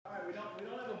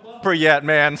bumper yet,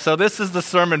 man, so this is the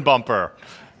sermon bumper.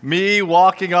 Me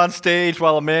walking on stage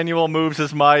while Emmanuel moves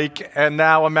his mic, and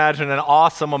now imagine an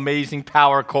awesome, amazing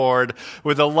power chord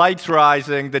with the lights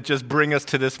rising that just bring us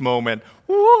to this moment.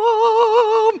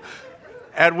 Whoom!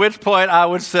 At which point I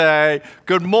would say,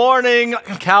 good morning,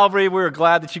 Calvary. We're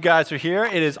glad that you guys are here.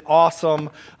 It is awesome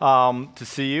to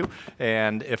see you.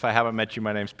 And if I haven't met you,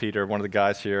 my name's Peter, one of the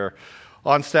guys here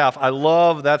on staff. I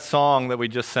love that song that we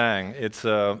just sang. It's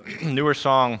a newer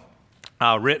song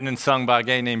written and sung by a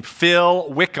guy named Phil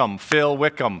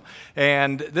Wickham.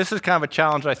 And this is kind of a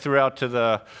challenge I threw out to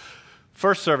the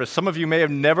first service. Some of you may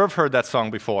have never heard that song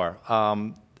before.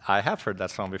 I have heard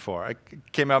that song before. It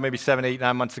came out maybe 7, 8,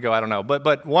 9 months ago. I don't know.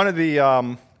 But one of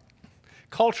the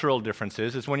cultural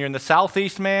differences is when you're in the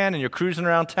Southeast, man, and you're cruising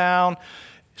around town,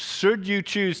 should you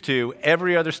choose to,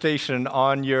 every other station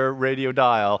on your radio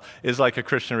dial is like a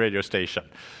Christian radio station.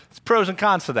 It's pros and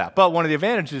cons to that. But one of the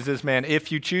advantages is, man,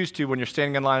 if you choose to, when you're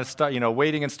standing in line,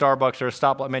 waiting in Starbucks or a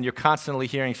stoplight, man, you're constantly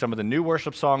hearing some of the new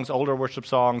worship songs, older worship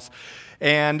songs,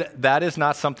 and that is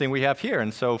not something we have here.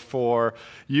 And so for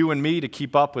you and me to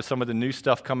keep up with some of the new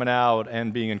stuff coming out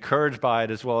and being encouraged by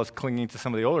it as well as clinging to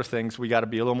some of the older things, we got to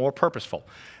be a little more purposeful.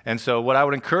 And so what I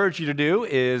would encourage you to do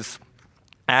is,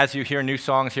 as you hear new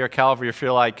songs here at Calvary, you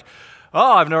feel like,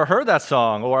 oh, I've never heard that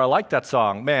song, or I like that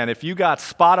song. Man, if you got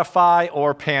Spotify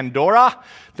or Pandora,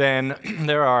 then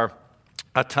there are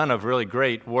a ton of really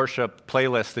great worship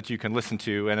playlists that you can listen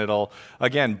to, and it'll,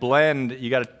 again, blend. You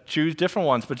got to choose different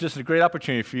ones, but just a great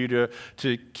opportunity for you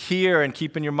to hear and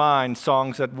keep in your mind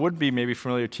songs that would be maybe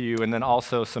familiar to you, and then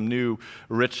also some new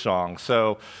rich songs.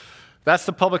 So that's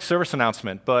the public service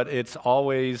announcement, but it's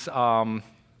always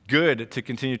good to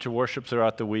continue to worship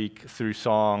throughout the week through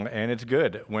song, and it's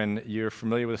good when you're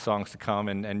familiar with the songs to come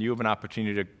and you have an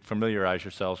opportunity to familiarize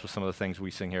yourselves with some of the things we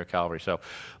sing here at Calvary. So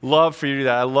love for you to do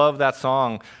that. I love that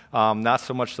song, not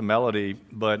so much the melody,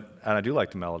 and I do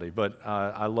like the melody, but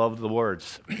I love the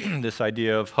words, this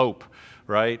idea of hope,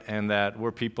 right? And that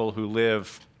we're people who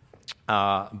live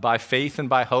by faith and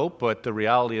by hope, but the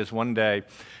reality is one day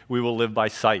we will live by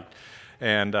sight.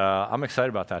 And I'm excited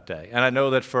about that day. And I know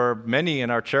that for many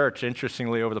in our church,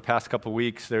 interestingly, over the past couple of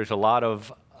weeks, there's a lot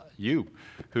of you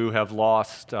who have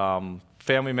lost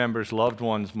family members, loved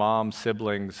ones, moms,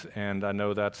 siblings, and I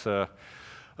know that's a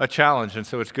challenge. And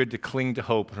so it's good to cling to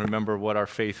hope and remember what our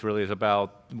faith really is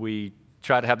about. We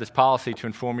try to have this policy to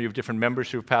inform you of different members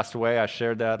who have passed away. I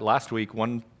shared that last week.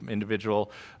 One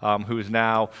individual who is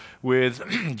now with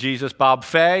Jesus, Bob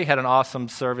Fay, had an awesome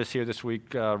service here this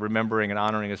week remembering and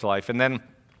honoring his life. And then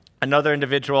another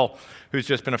individual who's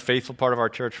just been a faithful part of our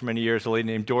church for many years, a lady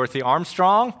named Dorothy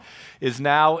Armstrong, is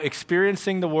now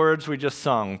experiencing the words we just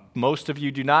sung. Most of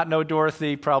you do not know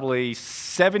Dorothy. Probably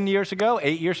 8 years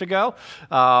ago,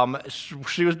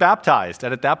 she was baptized.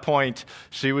 And at that point,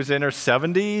 she was in her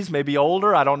 70s, maybe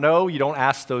older. I don't know. You don't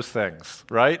ask those things,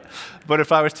 right? But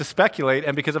if I was to speculate,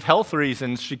 and because of health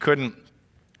reasons, we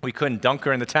couldn't dunk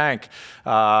her in the tank.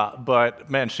 But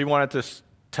man, she wanted to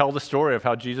tell the story of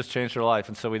how Jesus changed her life,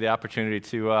 and so we had the opportunity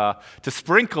to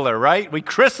sprinkle her, right? We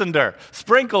christened her,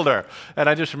 sprinkled her, and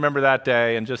I just remember that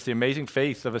day and just the amazing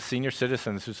faith of a senior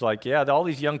citizen who's like, yeah, all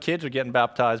these young kids are getting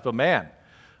baptized, but man,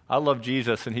 I love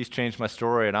Jesus, and he's changed my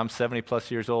story, and I'm 70-plus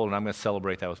years old, and I'm going to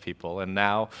celebrate that with people. And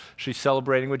now she's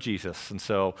celebrating with Jesus, and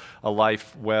so a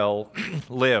life well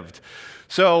lived.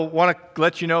 So want to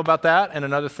let you know about that, and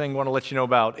another thing I want to let you know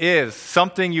about is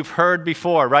something you've heard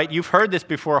before, right? You've heard this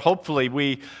before.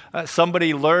 Hopefully,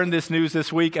 somebody learned this news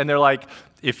this week, and they're like,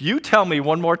 if you tell me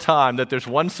one more time that there's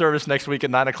one service next week at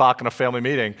 9 o'clock in a family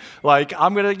meeting, like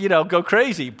I'm going to, go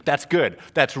crazy. That's good.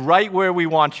 That's right where we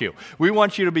want you. We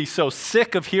want you to be so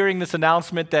sick of hearing this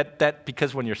announcement that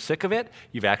because when you're sick of it,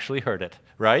 you've actually heard it,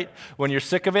 right? When you're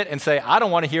sick of it and say, I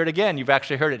don't want to hear it again, you've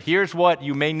actually heard it. Here's what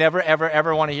you may never, ever,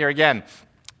 ever want to hear again.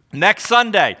 Next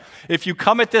Sunday, if you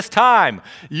come at this time,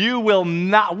 you will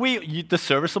not, the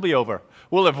service will be over.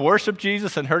 We'll have worshiped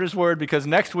Jesus and heard his word because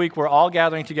next week we're all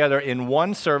gathering together in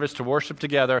one service to worship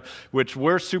together, which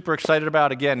we're super excited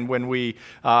about again when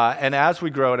and as we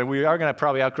grow, and we are going to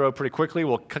probably outgrow pretty quickly.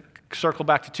 We'll circle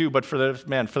back to 2, but for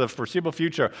the foreseeable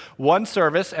future, one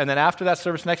service, and then after that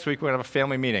service next week, we're going to have a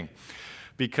family meeting.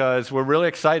 Because we're really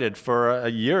excited. For a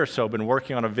year or so, been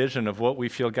working on a vision of what we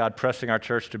feel God pressing our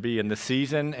church to be in this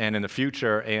season and in the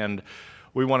future, and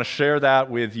we want to share that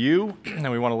with you,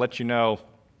 and we want to let you know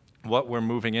what we're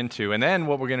moving into. And then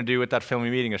what we're going to do at that family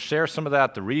meeting is share some of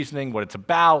that, the reasoning, what it's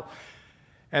about,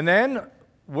 and then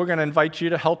we're going to invite you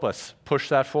to help us push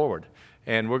that forward.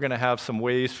 And we're going to have some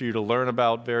ways for you to learn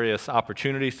about various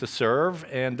opportunities to serve,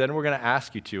 and then we're going to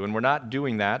ask you to. And we're not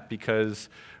doing that because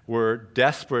we're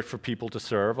desperate for people to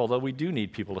serve, although we do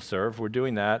need people to serve. We're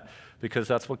doing that because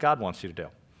that's what God wants you to do.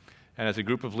 And as a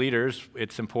group of leaders,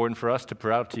 it's important for us to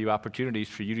put out to you opportunities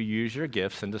for you to use your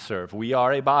gifts and to serve. We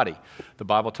are a body. The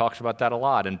Bible talks about that a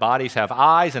lot. And bodies have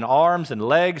eyes and arms and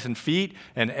legs and feet,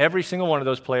 and every single one of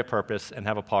those play a purpose and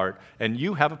have a part. And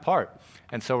you have a part.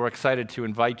 And so we're excited to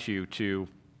invite you to,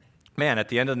 at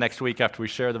the end of the next week after we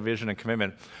share the vision and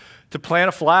commitment, to plant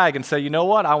a flag and say, you know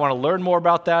what, I want to learn more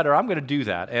about that, or I'm going to do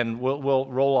that. And we'll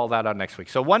roll all that out next week.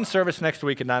 So one service next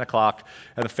week at 9 o'clock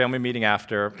and a family meeting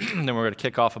after. And then we're going to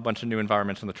kick off a bunch of new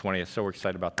environments on the 20th. So we're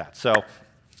excited about that. So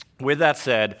with that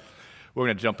said, we're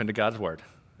going to jump into God's Word.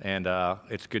 And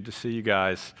it's good to see you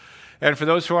guys. And for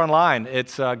those who are online,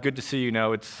 it's good to see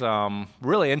you. It's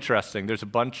really interesting. There's a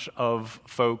bunch of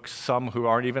folks, some who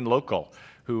aren't even local,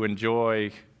 who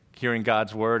enjoy hearing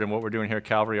God's Word and what we're doing here at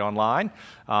Calvary online.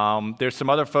 There's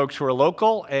some other folks who are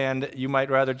local, and you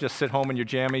might rather just sit home in your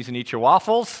jammies and eat your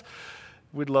waffles.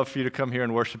 We'd love for you to come here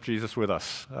and worship Jesus with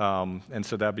us, and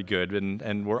so that'd be good.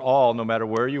 And we're all, no matter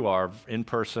where you are, in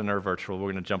person or virtual,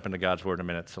 we're going to jump into God's Word in a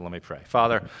minute, so let me pray.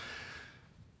 Father,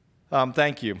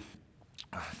 thank you.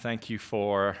 Thank you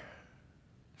for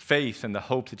faith and the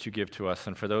hope that you give to us,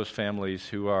 and for those families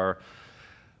who are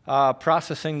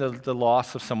processing the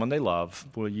loss of someone they love.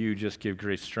 Will you just give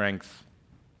great strength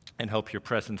and help your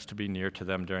presence to be near to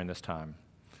them during this time?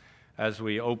 As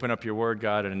we open up your word,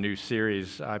 God, in a new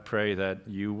series, I pray that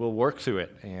you will work through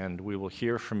it and we will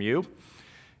hear from you.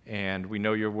 And we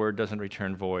know your word doesn't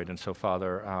return void. And so,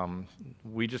 Father,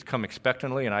 we just come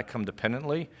expectantly and I come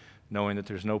dependently, knowing that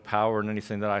there's no power in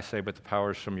anything that I say, but the power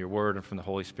is from your word and from the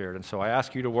Holy Spirit. And so I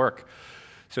ask you to work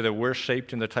so that we're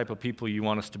shaped in the type of people you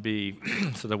want us to be,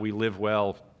 so that we live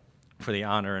well for the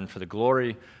honor and for the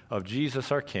glory of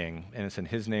Jesus our King. And it's in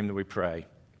his name that we pray.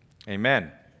 Amen.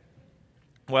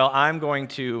 Well, I'm going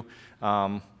to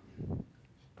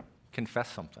confess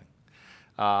something.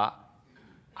 When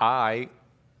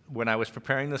I was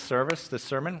preparing this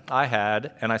sermon, I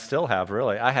had, and I still have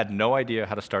really, I had no idea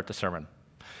how to start the sermon.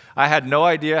 I had no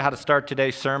idea how to start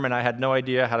today's sermon. I had no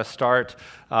idea how to start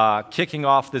kicking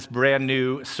off this brand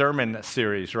new sermon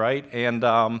series, right?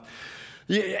 And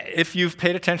if you've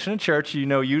paid attention in church, you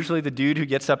know usually the dude who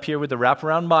gets up here with the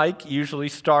wraparound mic usually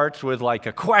starts with like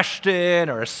a question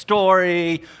or a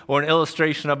story or an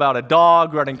illustration about a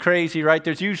dog running crazy, right?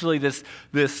 There's usually this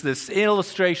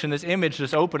illustration, this image,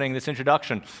 this opening, this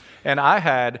introduction. And I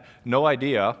had no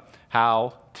idea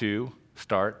how to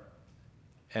start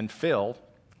and fill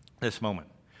this moment.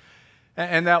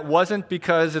 And that wasn't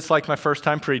because it's like my first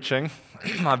time preaching.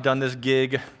 I've done this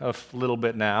gig a little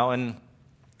bit now, and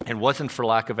it wasn't for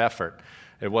lack of effort.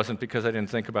 It wasn't because I didn't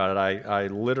think about it. I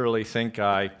literally think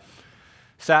I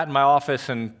sat in my office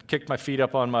and kicked my feet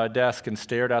up on my desk and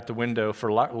stared out the window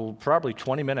for probably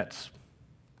 20 minutes.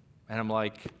 And I'm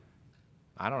like,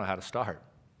 I don't know how to start.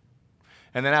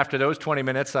 And then after those 20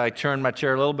 minutes, I turned my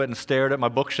chair a little bit and stared at my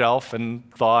bookshelf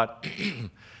and thought,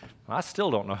 I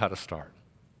still don't know how to start.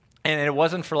 And it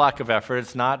wasn't for lack of effort.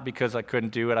 It's not because I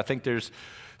couldn't do it. I think there's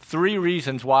 3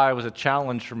 reasons why it was a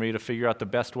challenge for me to figure out the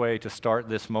best way to start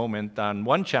this moment. And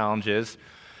one challenge is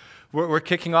we're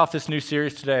kicking off this new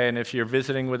series today, and if you're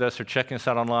visiting with us or checking us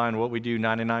out online, what we do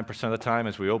 99% of the time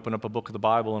is we open up a book of the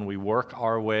Bible and we work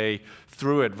our way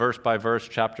through it verse by verse,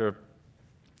 chapter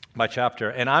by chapter.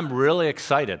 And I'm really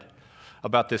excited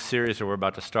about this series that we're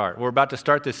about to start. We're about to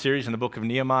start this series in the book of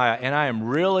Nehemiah, and I am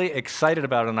really excited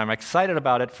about it, and I'm excited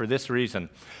about it for this reason.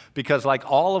 Because like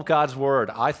all of God's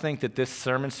Word, I think that this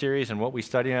sermon series and what we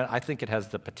study in it, I think it has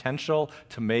the potential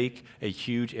to make a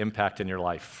huge impact in your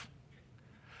life.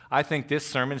 I think this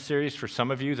sermon series, for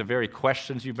some of you, the very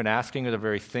questions you've been asking or the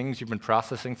very things you've been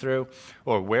processing through,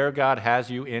 or where God has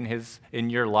you in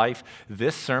your life,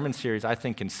 this sermon series, I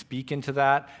think, can speak into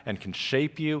that and can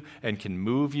shape you and can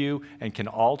move you and can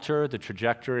alter the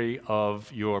trajectory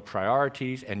of your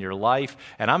priorities and your life.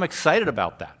 And I'm excited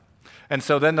about that. And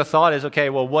so then the thought is, okay,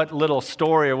 well, what little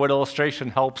story or what illustration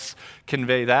helps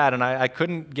convey that? And I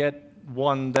couldn't get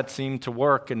one that seemed to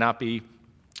work and not be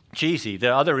cheesy.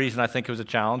 The other reason I think it was a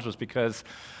challenge was because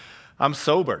I'm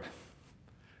sobered.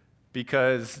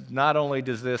 Because not only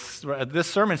does this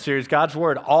sermon series, God's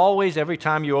Word, always, every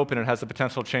time you open it, has the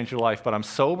potential to change your life. But I'm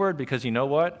sobered because you know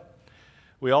what?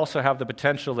 We also have the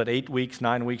potential that 8 weeks,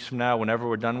 9 weeks from now, whenever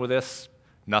we're done with this,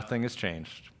 nothing has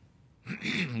changed.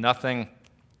 Nothing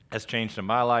has changed in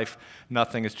my life.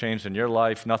 Nothing has changed in your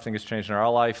life. Nothing has changed in our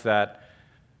life, that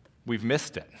we've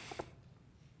missed it.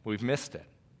 We've missed it.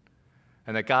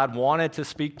 and that God wanted to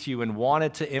speak to you and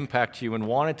wanted to impact you and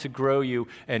wanted to grow you,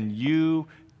 and you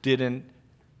didn't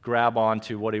grab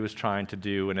onto what he was trying to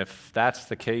do. And if that's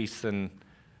the case, then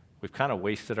we've kind of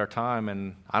wasted our time,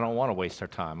 and I don't want to waste our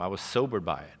time. I was sobered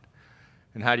by it.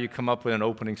 And how do you come up with an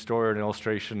opening story or an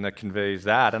illustration that conveys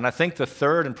that? And I think the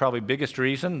third and probably biggest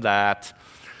reason that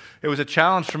it was a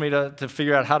challenge for me to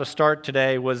figure out how to start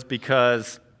today was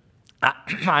because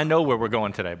I know where we're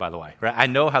going today, by the way. Right? I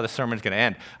know how the sermon's going to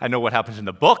end. I know what happens in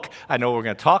the book. I know what we're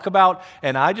going to talk about.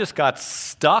 And I just got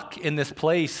stuck in this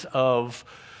place of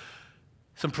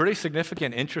some pretty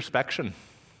significant introspection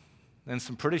and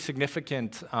some pretty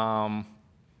significant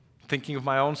thinking of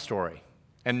my own story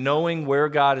and knowing where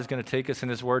God is going to take us in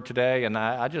his word today. And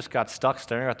I just got stuck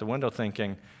staring out the window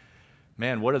thinking,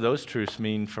 man, what do those truths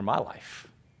mean for my life?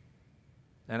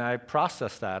 And I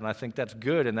processed that, and I think that's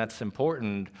good and that's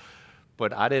important,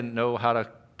 but I didn't know how to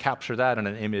capture that in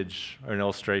an image or an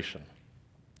illustration.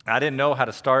 I didn't know how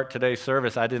to start today's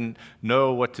service. I didn't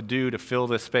know what to do to fill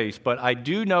this space, but I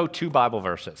do know 2 Bible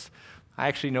verses. I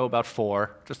actually know about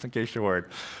 4, just in case you're worried.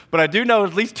 But I do know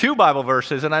at least 2 Bible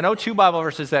verses, and I know 2 Bible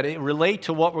verses that relate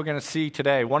to what we're going to see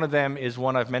today. One of them is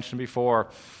one I've mentioned before,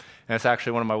 and it's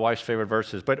actually one of my wife's favorite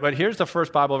verses. But here's the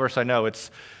first Bible verse I know.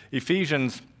 It's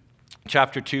Ephesians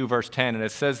chapter 2, verse 10, and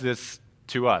it says this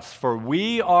to us: "For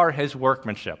we are his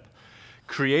workmanship,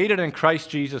 created in Christ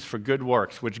Jesus for good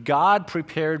works, which God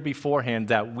prepared beforehand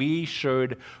that we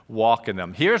should walk in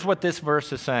them." Here's what this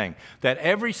verse is saying, that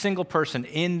every single person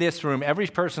in this room,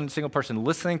 single person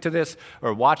listening to this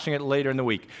or watching it later in the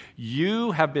week,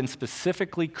 you have been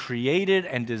specifically created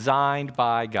and designed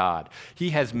by God. He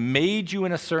has made you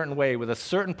in a certain way with a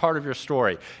certain part of your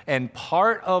story. And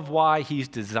part of why he's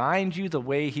designed you the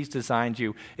way he's designed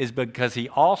you is because he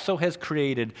also has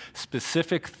created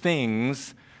specific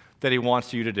things that he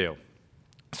wants you to do.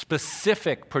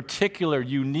 Specific, particular,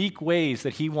 unique ways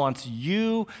that he wants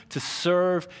you to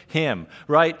serve him,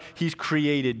 right? He's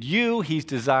created you, he's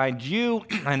designed you,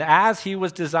 and as he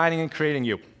was designing and creating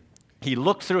you, he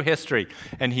looked through history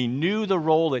and he knew the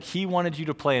role that he wanted you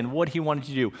to play and what he wanted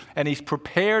you to do. And he's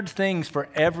prepared things for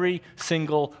every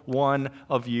single one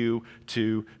of you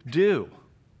to do.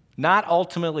 Not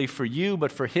ultimately for you,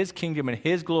 but for his kingdom and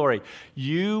his glory.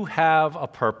 You have a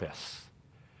purpose.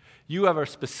 You have a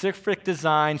specific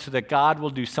design so that God will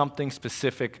do something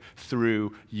specific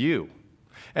through you.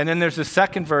 And then there's a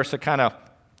second verse that kind of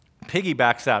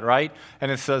piggybacks that, right?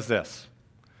 And it says this: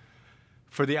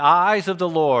 "For the eyes of the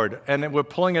Lord," and we're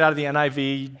pulling it out of the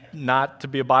NIV, not to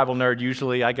be a Bible nerd.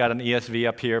 Usually I got an ESV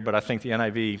up here, but I think the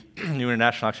NIV, New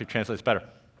International, actually translates better.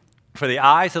 "For the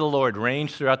eyes of the Lord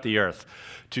range throughout the earth,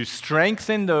 to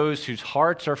strengthen those whose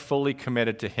hearts are fully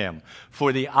committed to him."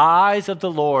 For the eyes of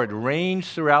the Lord range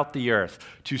throughout the earth,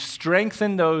 to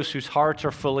strengthen those whose hearts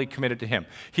are fully committed to him.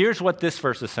 Here's what this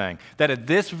verse is saying, that at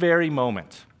this very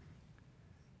moment,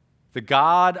 the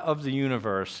God of the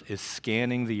universe is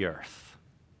scanning the earth.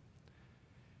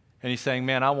 And he's saying,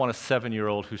 man, I want a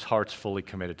 7-year-old whose heart's fully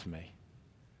committed to me.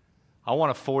 I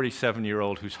want a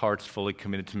 47-year-old whose heart's fully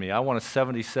committed to me. I want a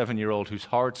 77-year-old whose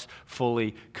heart's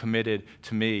fully committed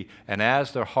to me. And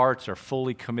as their hearts are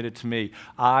fully committed to me,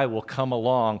 I will come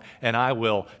along and I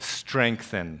will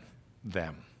strengthen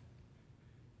them.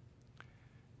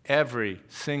 Every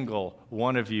single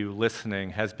one of you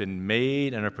listening has been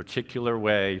made in a particular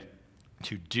way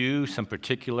to do some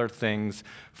particular things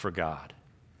for God.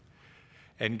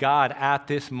 And God, at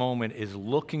this moment, is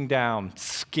looking down,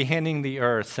 scanning the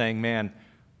earth, saying, man,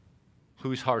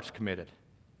 whose heart's committed?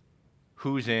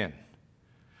 Who's in?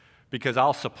 Because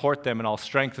I'll support them and I'll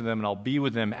strengthen them and I'll be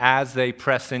with them as they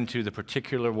press into the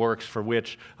particular works for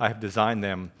which I have designed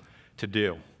them to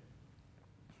do.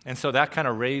 And so that kind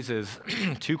of raises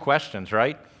 2 questions,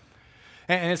 right?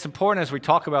 And it's important as we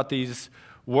talk about these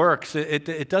works,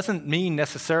 it doesn't mean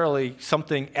necessarily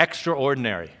something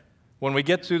extraordinary. When we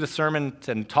get through the sermon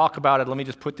and talk about it, let me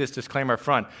just put this disclaimer up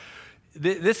front.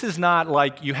 This is not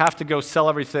like you have to go sell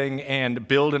everything and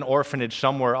build an orphanage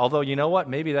somewhere, although you know what?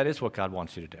 Maybe that is what God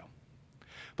wants you to do.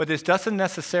 But this doesn't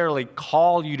necessarily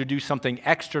call you to do something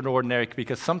extraordinary,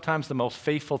 because sometimes the most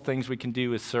faithful things we can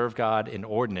do is serve God in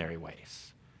ordinary ways.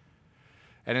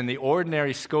 And in the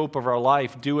ordinary scope of our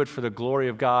life, do it for the glory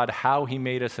of God, how he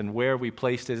made us and where we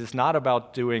placed us. It's not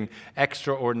about doing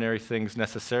extraordinary things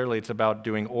necessarily. It's about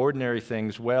doing ordinary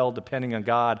things well, depending on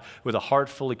God, with a heart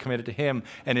fully committed to him.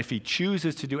 And if he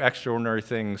chooses to do extraordinary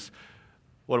things,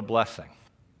 what a blessing.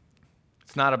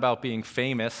 It's not about being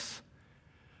famous,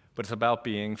 but it's about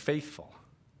being faithful.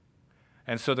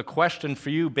 And so the question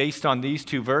for you, based on these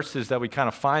 2 verses that we kind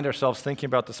of find ourselves thinking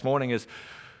about this morning, is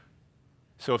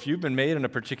So if you've been made in a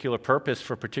particular purpose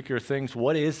for particular things,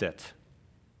 what is it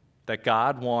that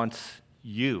God wants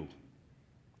you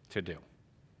to do?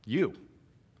 You.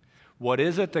 What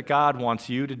is it that God wants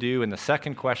you to do? And the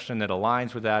second question that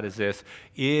aligns with that is this: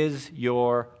 is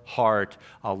your heart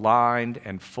aligned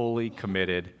and fully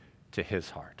committed to His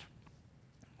heart?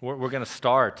 We're going to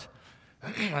start,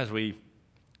 as we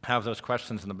have those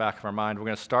questions in the back of our mind, we're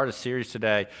going to start a series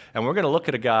today, and we're going to look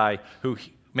at a guy who,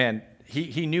 man,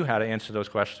 he knew how to answer those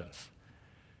questions.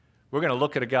 We're going to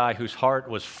look at a guy whose heart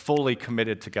was fully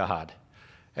committed to God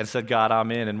and said, God,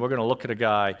 I'm in. And we're going to look at a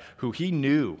guy who he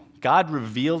knew. God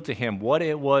revealed to him what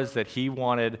it was that he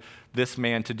wanted this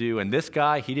man to do. And this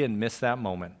guy, he didn't miss that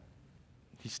moment.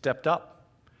 He stepped up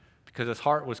because his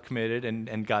heart was committed,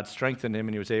 and God strengthened him,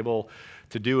 and he was able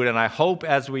to do it. And I hope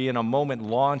as we in a moment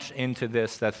launch into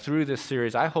this, that through this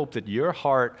series, I hope that your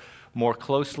heart more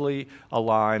closely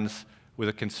aligns with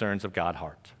the concerns of God's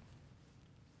heart.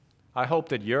 I hope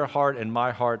that your heart and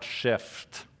my heart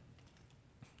shift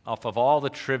off of all the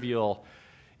trivial,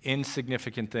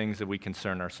 insignificant things that we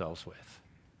concern ourselves with.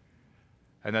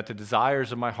 And that the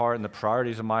desires of my heart and the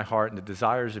priorities of my heart and the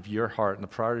desires of your heart and the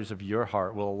priorities of your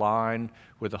heart will align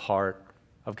with the heart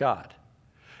of God.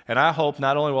 And I hope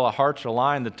not only will our hearts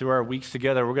align, that through our weeks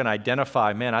together we're going to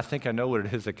identify, man, I think I know what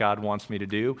it is that God wants me to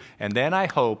do. And then I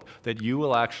hope that you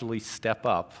will actually step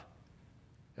up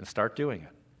and start doing it.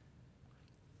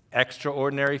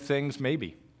 Extraordinary things,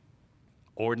 maybe.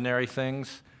 Ordinary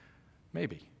things,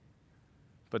 maybe.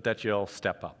 But that you'll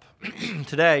step up.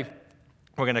 Today,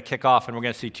 we're going to kick off and we're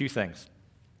going to see two things.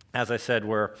 As I said,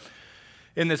 we're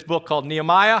in this book called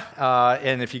Nehemiah.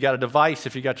 And if you got a device,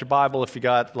 if you got your Bible, if you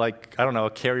got,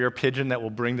 a carrier pigeon that will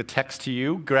bring the text to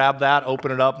you, grab that,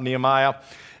 open it up, Nehemiah.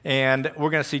 And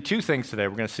we're going to see two things today.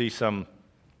 We're going to see some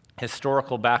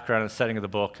historical background and setting of the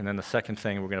book, and then the second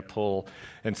thing, we're going to pull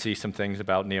and see some things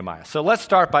about Nehemiah. So let's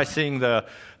start by seeing the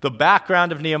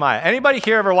background of Nehemiah. Anybody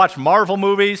here ever watch Marvel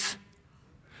movies?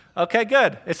 Okay,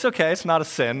 good. It's okay. It's not a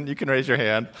sin. You can raise your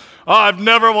hand. Oh, I've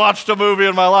never watched a movie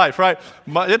in my life, right?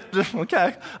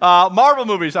 Okay. Marvel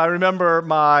movies. I remember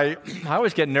I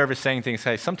always get nervous saying things.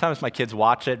 Hey, sometimes my kids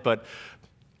watch it, but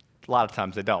a lot of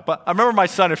times they don't. But I remember my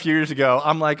son a few years ago.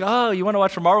 I'm like, oh, you want to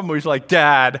watch a Marvel movie? He's like,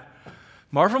 Dad,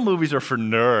 Marvel movies are for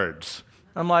nerds.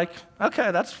 I'm like,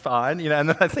 okay, that's fine. And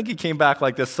then I think he came back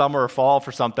like this summer or fall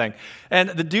for something. And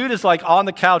the dude is like on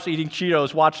the couch eating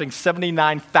Cheetos watching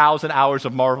 79,000 hours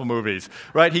of Marvel movies,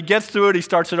 right? He gets through it, he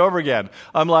starts it over again.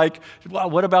 I'm like, well,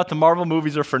 what about the Marvel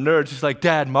movies are for nerds? He's like,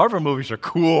 Dad, Marvel movies are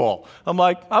cool. I'm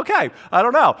like, okay, I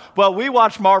don't know. Well, we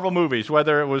watch Marvel movies,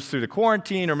 whether it was through the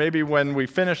quarantine or maybe when we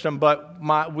finished them, but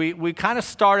we kind of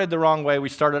started the wrong way. We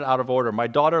started out of order. My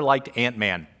daughter liked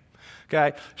Ant-Man.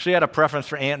 Okay, she had a preference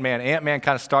for Ant-Man. Ant-Man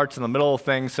kind of starts in the middle of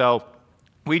things, so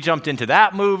we jumped into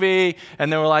that movie, and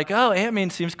then we're like, oh, Ant-Man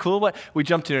seems cool, but we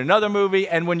jumped into another movie,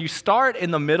 and when you start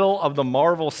in the middle of the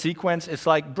Marvel sequence, it's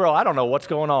like, bro, I don't know what's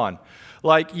going on.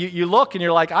 Like, you look, and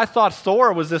you're like, I thought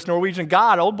Thor was this Norwegian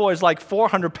god. Old boy's like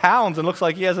 400 pounds and looks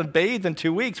like he hasn't bathed in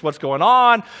 2 weeks. What's going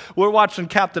on? We're watching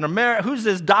Captain America. Who's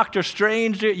this Doctor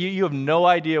Strange? You have no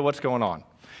idea what's going on.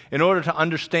 In order to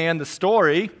understand the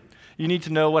story, you need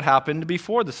to know what happened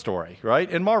before the story, right,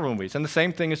 in Marvel movies. And the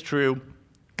same thing is true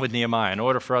with Nehemiah. In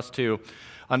order for us to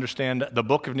understand the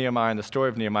book of Nehemiah and the story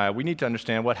of Nehemiah, we need to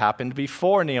understand what happened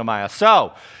before Nehemiah.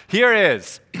 So here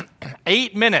is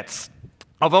 8 minutes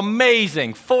of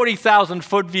amazing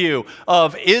 40,000-foot view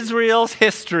of Israel's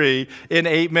history in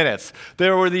 8 minutes.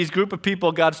 There were these group of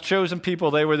people, God's chosen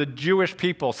people. They were the Jewish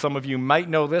people. Some of you might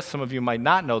know this. Some of you might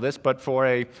not know this. But for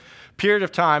a period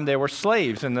of time, they were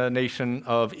slaves in the nation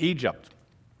of Egypt.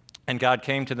 And God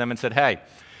came to them and said, hey,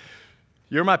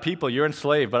 you're my people, you're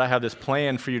enslaved, but I have this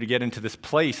plan for you to get into this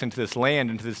place, into this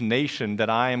land, into this nation that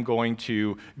I am going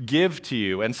to give to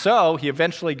you. And so he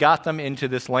eventually got them into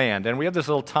this land. And we have this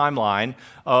little timeline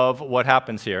of what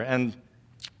happens here. And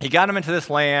he got them into this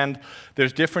land.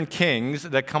 There's different kings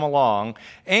that come along.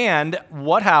 And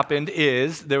what happened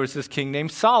is there was this king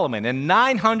named Solomon. And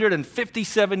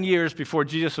 957 years before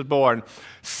Jesus was born,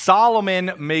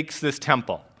 Solomon makes this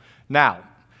temple. Now,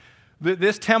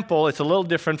 this temple, it's a little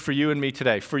different for you and me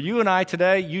today. For you and I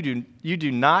today, you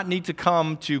do not need to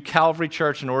come to Calvary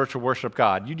Church in order to worship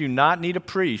God. You do not need a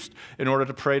priest in order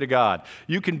to pray to God.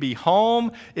 You can be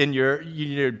home in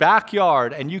your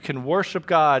backyard and you can worship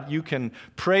God. You can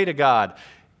pray to God.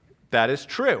 That is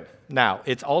true. Now,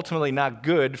 it's ultimately not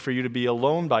good for you to be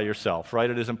alone by yourself, right?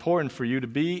 It is important for you to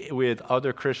be with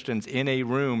other Christians in a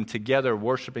room together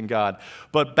worshiping God.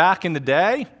 But back in the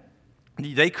day,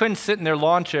 They couldn't sit in their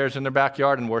lawn chairs in their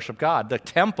backyard and worship God. The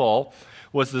temple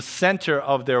was the center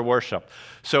of their worship.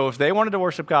 So if they wanted to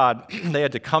worship God, they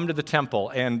had to come to the temple,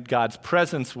 and God's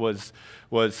presence was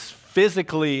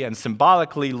physically and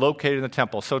symbolically located in the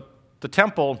temple. So the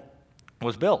temple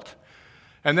was built.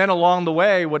 And then along the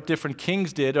way, what different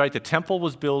kings did, right? The temple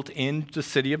was built in the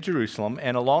city of Jerusalem,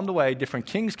 and along the way, different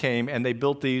kings came and they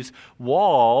built these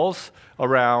walls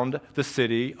around the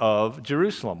city of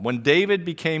Jerusalem. When David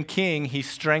became king, he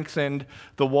strengthened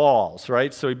the walls,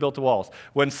 right? So he built the walls.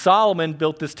 When Solomon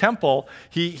built this temple,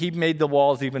 he made the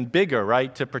walls even bigger,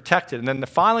 right, to protect it. And then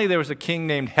finally, there was a king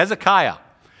named Hezekiah,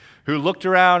 who looked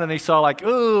around and he saw like,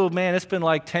 oh, man, it's been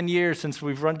like 10 years since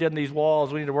we've run down these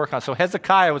walls. We need to work on it. So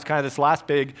Hezekiah was kind of this last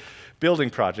big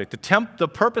building project. The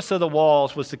purpose of the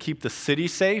walls was to keep the city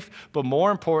safe, but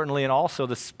more importantly, and also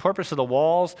the purpose of the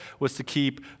walls was to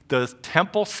keep the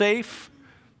temple safe,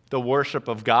 the worship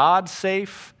of God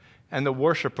safe, and the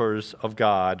worshipers of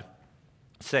God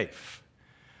safe.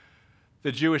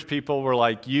 The Jewish people were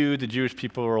like you, the Jewish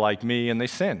people were like me, and they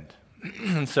sinned.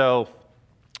 And so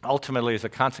ultimately, as a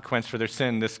consequence for their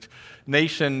sin, this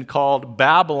nation called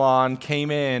Babylon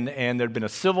came in, and there'd been a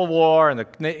civil war, and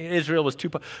Israel was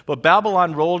but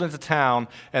Babylon rolled into town,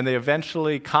 and they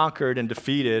eventually conquered and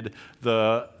defeated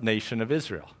the nation of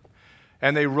Israel.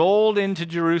 And they rolled into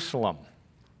Jerusalem,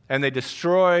 and they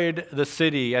destroyed the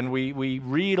city, and we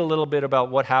read a little bit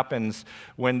about what happens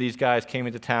when these guys came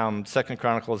into town. 2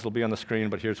 Chronicles will be on the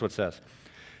screen, but here's what it says.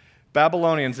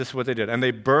 Babylonians, this is what they did. And they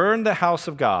burned the house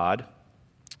of God,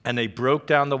 and they broke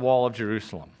down the wall of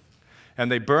Jerusalem.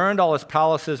 And they burned all his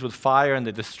palaces with fire, and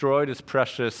they destroyed his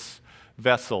precious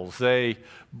vessels. They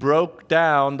broke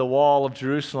down the wall of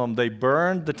Jerusalem. They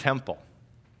burned the temple,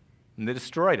 and they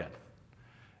destroyed it.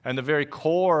 And the very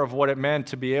core of what it meant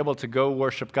to be able to go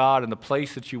worship God, and the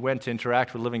place that you went to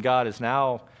interact with living God, is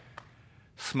now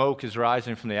smoke is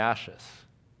rising from the ashes.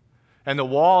 And the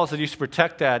walls that used to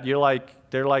protect that,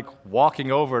 they're like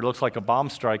walking over. It looks like a bomb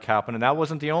strike happened, and that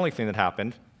wasn't the only thing that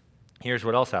happened. Here's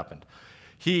what else happened.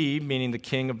 He, meaning the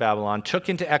king of Babylon, took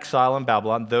into exile in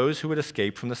Babylon those who had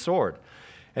escaped from the sword.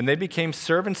 And they became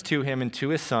servants to him and to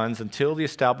his sons until the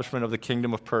establishment of the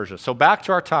kingdom of Persia. So back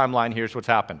to our timeline, here's what's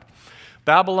happened.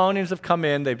 Babylonians have come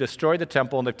in, they've destroyed the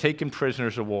temple, and they've taken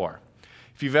prisoners of war.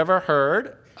 If you've ever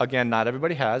heard, again, not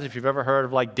everybody has, if you've ever heard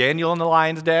of like Daniel in the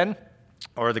lion's den,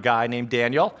 or the guy named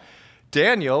Daniel,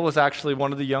 Daniel was actually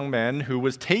one of the young men who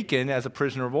was taken as a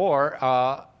prisoner of war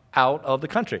out of the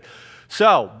country.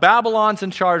 So, Babylon's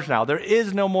in charge now. There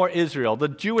is no more Israel. The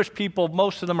Jewish people,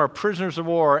 most of them are prisoners of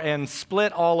war and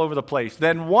split all over the place.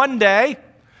 Then one day,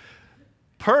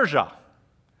 Persia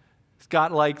has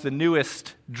got like the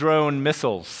newest drone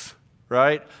missiles,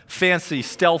 right? Fancy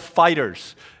stealth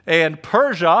fighters. And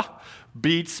Persia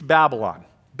beats Babylon.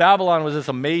 Babylon was this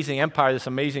amazing empire, this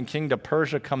amazing kingdom.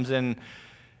 Persia comes in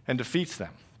and defeats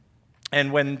them.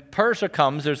 And when Persia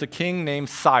comes, there's a king named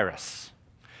Cyrus.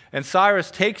 And Cyrus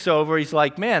takes over. He's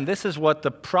like, man, this is what the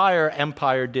prior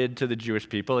empire did to the Jewish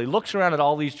people. He looks around at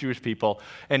all these Jewish people,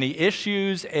 and he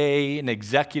issues an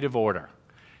executive order.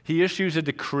 He issues a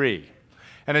decree.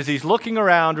 And as he's looking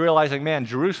around, realizing, man,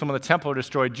 Jerusalem and the temple are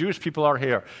destroyed, Jewish people are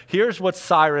here. Here's what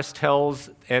Cyrus tells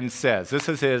and says. This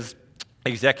is his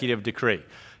executive decree.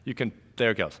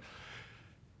 There it goes.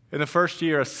 In the first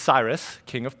year of Cyrus,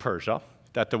 king of Persia,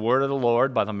 that the word of the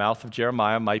Lord by the mouth of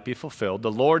Jeremiah might be fulfilled,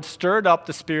 the Lord stirred up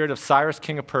the spirit of Cyrus,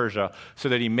 king of Persia, so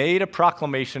that he made a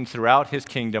proclamation throughout his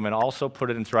kingdom and also put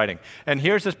it into writing. And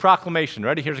here's his proclamation.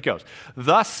 Ready? Here it goes.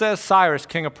 Thus says Cyrus,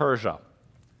 king of Persia,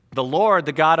 the Lord,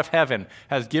 the God of heaven,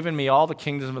 has given me all the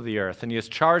kingdoms of the earth, and he has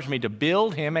charged me to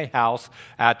build him a house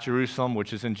at Jerusalem,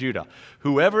 which is in Judah.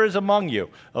 Whoever is among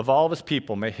you, of all of his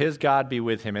people, may his God be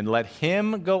with him, and let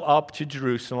him go up to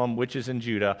Jerusalem, which is in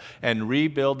Judah, and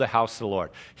rebuild the house of the Lord.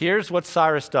 Here's what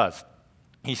Cyrus does.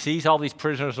 He sees all these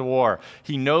prisoners of war.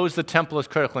 He knows the temple is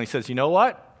critical, and he says, you know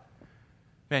what?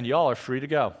 Man, y'all are free to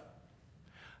go.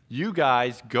 You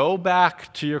guys go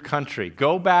back to your country,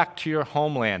 go back to your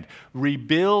homeland,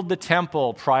 rebuild the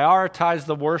temple, prioritize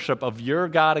the worship of your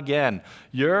God again.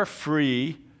 You're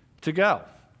free to go.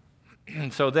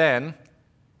 And so then,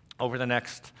 over the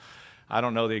next, I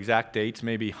don't know the exact dates,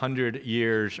 maybe 100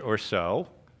 years or so,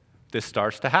 this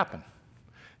starts to happen.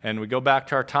 And we go back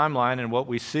to our timeline, and what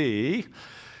we see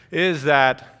is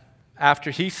that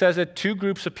after he says it, two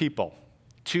groups of people,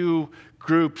 two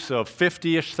groups of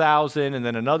 50-ish thousand, and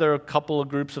then another couple of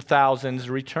groups of thousands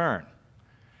return.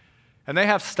 And they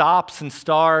have stops and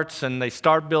starts, and they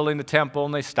start building the temple,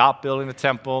 and they stop building the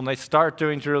temple, and they start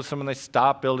doing Jerusalem, and they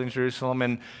stop building Jerusalem.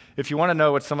 And if you want to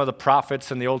know what some of the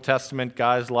prophets in the Old Testament,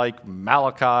 guys like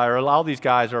Malachi or all these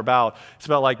guys are about, it's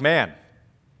about like, man,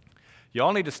 you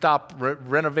all need to stop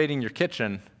renovating your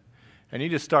kitchen, and you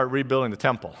need to start rebuilding the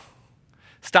temple.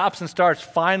 Stops and starts,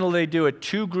 finally they do it.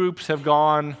 2 groups have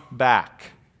gone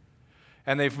back,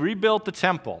 and they've rebuilt the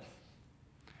temple.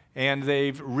 And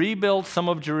they've rebuilt some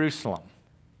of Jerusalem.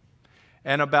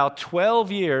 And about 12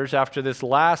 years after this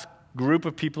last group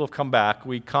of people have come back,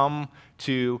 we come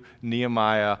to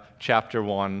Nehemiah chapter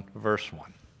 1, verse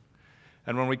 1.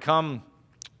 And when we come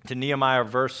to Nehemiah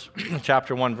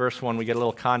chapter 1, verse 1, we get a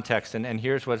little context. And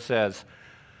here's what it says.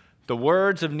 The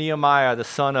words of Nehemiah, the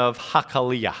son of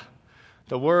Hakaliah.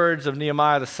 The words of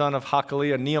Nehemiah, the son of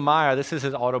Hakaliah. Nehemiah, this is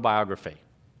his autobiography.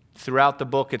 Throughout the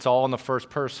book, it's all in the first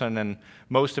person, and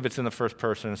most of it's in the first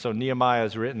person. And so Nehemiah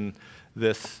has written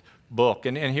this book.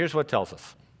 And here's what it tells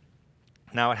us.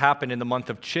 Now, it happened in the month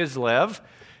of Chislev,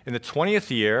 in the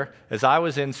 20th year, as I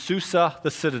was in Susa,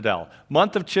 the citadel.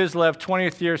 Month of Chislev,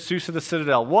 20th year, Susa, the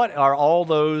citadel. What are all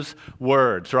those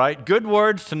words, right? Good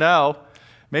words to know.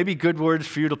 Maybe good words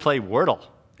for you to play Wordle.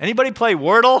 Anybody play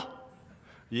Wordle?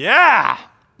 Yeah!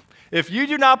 If you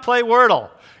do not play Wordle,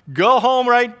 go home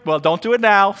don't do it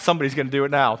now. Somebody's going to do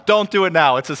it now. Don't do it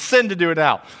now. It's a sin to do it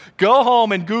now. Go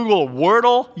home and Google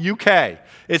Wordle UK.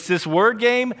 It's this word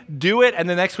game. Do it, and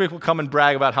the next week we'll come and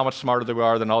brag about how much smarter we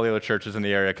are than all the other churches in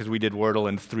the area because we did Wordle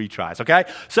in 3 tries, okay?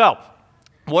 So,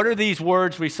 what are these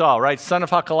words we saw, right? Son of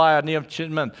Hakaliah,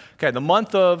 Nehemiah. Okay, the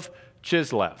month of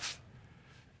Chislev.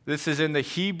 This is in the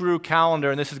Hebrew calendar,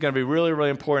 and this is going to be really,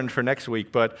 really important for next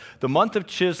week. But the month of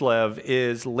Chislev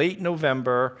is late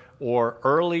November or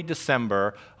early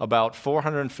December, about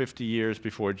 450 years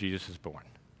before Jesus is born.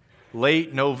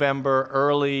 Late November,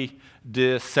 early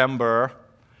December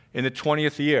in the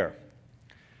 20th year.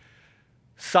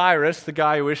 Cyrus, the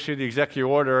guy who issued the executive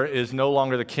order, is no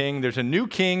longer the king. There's a new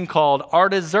king called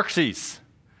Artaxerxes.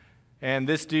 And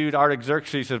this dude,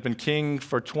 Artaxerxes, has been king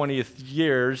for 20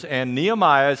 years, and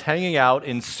Nehemiah is hanging out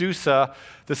in Susa,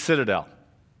 the citadel.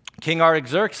 King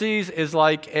Artaxerxes is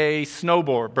like a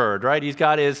snowbird, right? He's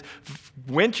got his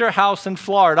winter house in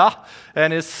Florida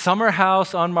and his summer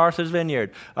house on Martha's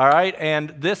Vineyard, all right?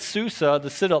 And this Susa, the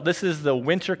citadel, this is the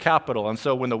winter capital. And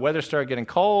so when the weather started getting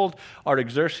cold,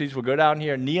 Artaxerxes would go down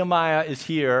here. Nehemiah is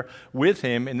here with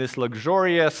him in this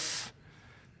luxurious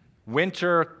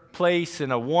winter place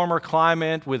in a warmer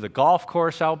climate with a golf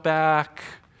course out back,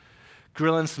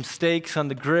 grilling some steaks on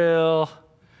the grill,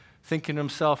 thinking to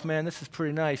himself, man, this is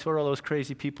pretty nice. What are all those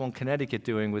crazy people in Connecticut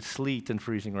doing with sleet and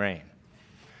freezing rain?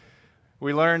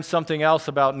 We learned something else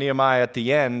about Nehemiah at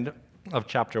the end of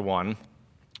chapter 1,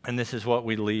 and this is what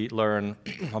we learn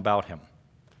about him.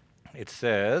 It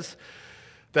says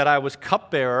that I was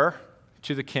cupbearer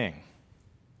to the king.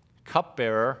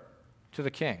 Cupbearer to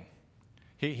the king.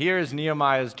 Here is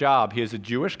Nehemiah's job. He is a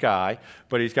Jewish guy,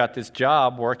 but he's got this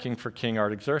job working for King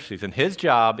Artaxerxes. And his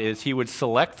job is he would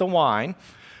select the wine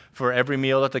for every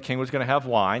meal that the king was going to have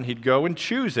wine. He'd go and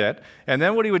choose it, and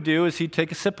then what he would do is he'd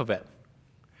take a sip of it.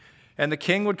 And the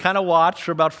king would kind of watch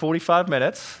for about 45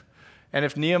 minutes, and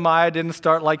if Nehemiah didn't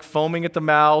start like foaming at the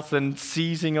mouth and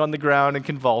seizing on the ground and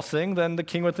convulsing, then the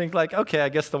king would think like, okay, I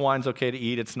guess the wine's okay to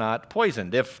eat. It's not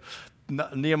poisoned. If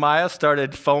Nehemiah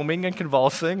started foaming and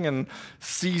convulsing and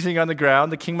seizing on the ground,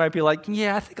 the king might be like,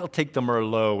 yeah, I think I'll take the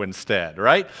Merlot instead,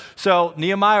 right? So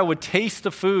Nehemiah would taste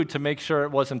the food to make sure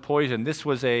it wasn't poisoned. This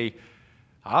was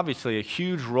obviously a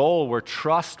huge role where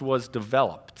trust was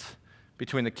developed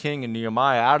between the king and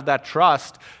Nehemiah. Out of that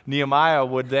trust, Nehemiah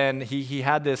would then, he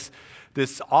had this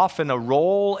often a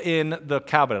role in the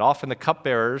cabinet. Often the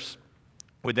cupbearers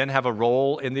would then have a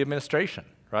role in the administration,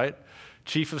 right?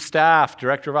 Chief of staff,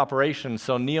 director of operations.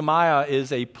 So Nehemiah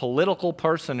is a political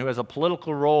person who has a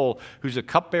political role, who's a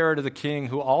cupbearer to the king,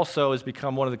 who also has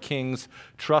become one of the king's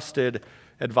trusted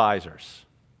advisors.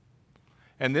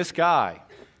 And this guy,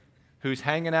 who's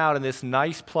hanging out in this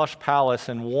nice plush palace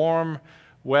in warm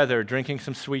weather, drinking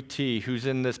some sweet tea, who's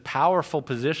in this powerful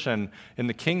position in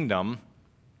the kingdom,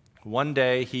 one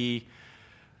day he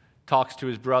talks to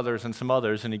his brothers and some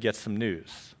others, and he gets some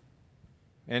news.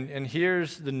 And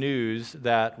here's the news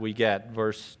that we get.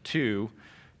 Verse 2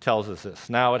 tells us this.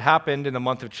 Now it happened in the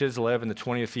month of Chislev in the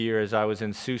 20th year as I was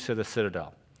in Susa the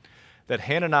citadel, that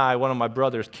Hanani, one of my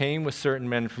brothers, came with certain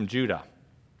men from Judah.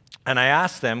 And I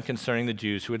asked them concerning the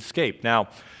Jews who had escaped. Now,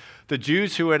 the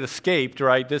Jews who had escaped,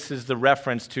 right, this is the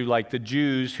reference to like the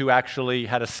Jews who actually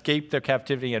had escaped their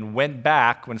captivity and went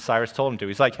back when Cyrus told them to.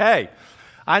 He's like, hey,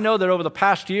 I know that over the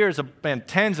past years,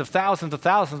 tens of thousands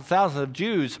of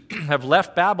Jews have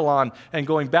left Babylon and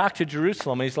going back to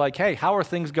Jerusalem. And he's like, hey, how are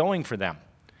things going for them?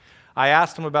 I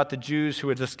asked him about the Jews who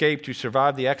had escaped, who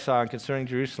survived the exile, and concerning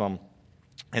Jerusalem.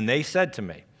 And they said to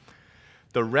me,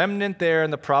 the remnant there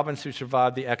in the province who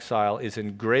survived the exile is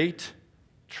in great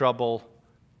trouble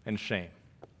and shame.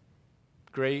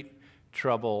 Great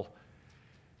trouble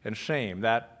and shame.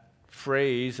 That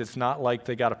phrase, it's not like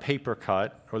they got a paper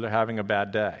cut or they're having a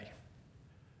bad day.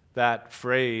 That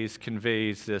phrase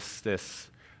conveys this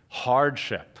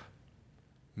hardship,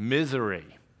 misery,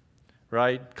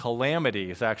 right?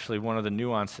 Calamity is actually one of the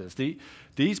nuances.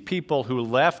 These people who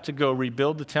left to go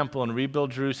rebuild the temple and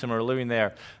rebuild Jerusalem are living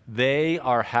there. They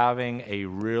are having a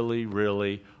really,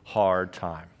 really hard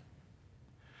time.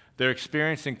 They're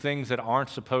experiencing things that aren't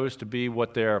supposed to be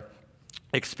what they're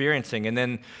experiencing. And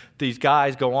then these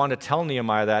guys go on to tell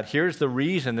Nehemiah that here's the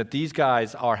reason that these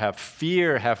guys have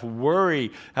fear, have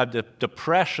worry, have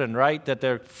depression, right? That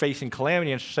they're facing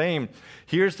calamity and shame.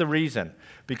 Here's the reason.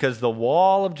 Because the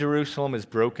wall of Jerusalem is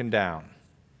broken down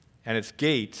and its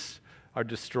gates are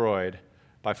destroyed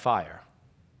by fire.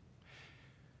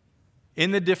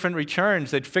 In the different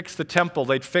returns, they'd fix the temple,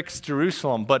 they'd fix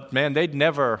Jerusalem, but man, they'd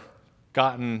never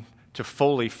gotten to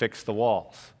fully fix the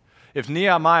walls. If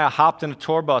Nehemiah hopped in a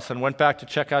tour bus and went back to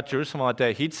check out Jerusalem that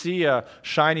day, he'd see a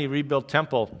shiny rebuilt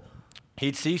temple.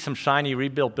 He'd see some shiny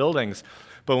rebuilt buildings.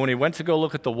 But when he went to go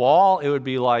look at the wall, it would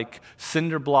be like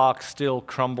cinder blocks still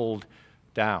crumbled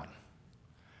down.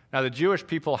 Now, the Jewish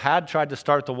people had tried to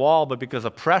start the wall, but because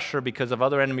of pressure, because of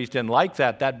other enemies didn't like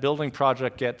that building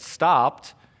project gets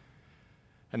stopped.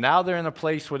 And now they're in a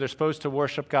place where they're supposed to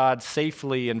worship God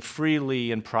safely and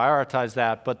freely and prioritize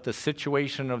that, but the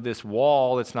situation of this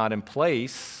wall that's not in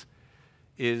place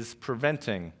is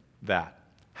preventing that.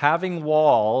 Having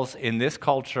walls in this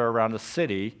culture around a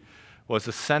city was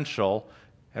essential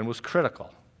and was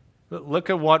critical. Look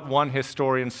at what one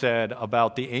historian said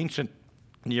about the ancient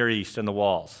Near East and the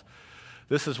walls.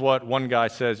 This is what one guy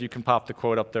says. You can pop the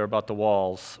quote up there about the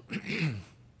walls.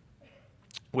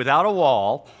 Without a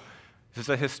wall, this is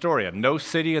a historian, no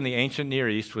city in the ancient Near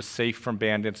East was safe from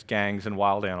bandits, gangs, and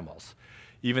wild animals,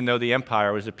 even though the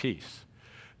empire was at peace.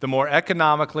 The more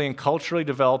economically and culturally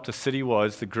developed a city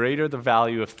was, the greater the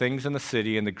value of things in the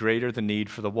city and the greater the need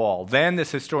for the wall. Then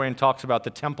this historian talks about the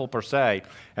temple per se,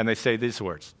 and they say these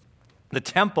words. The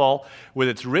temple, with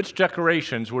its rich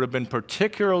decorations, would have been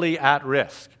particularly at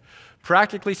risk.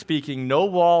 Practically speaking, no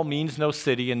wall means no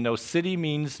city, and no city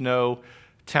means no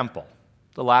temple.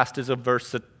 The last is a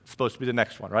verse that's supposed to be the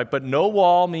next one, right? But no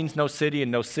wall means no city, and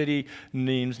no city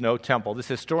means no temple. This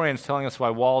historian is telling us why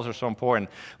walls are so important.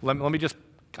 I'm going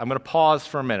to pause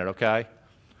for a minute, okay?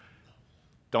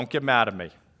 Don't get mad at me.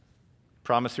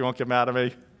 Promise you won't get mad at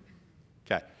me?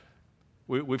 Okay.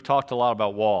 We've talked a lot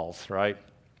about walls, right?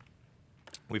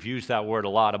 We've used that word a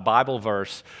lot. A Bible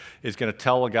verse is going to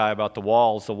tell a guy about the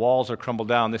walls. The walls are crumbled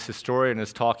down. This historian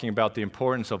is talking about the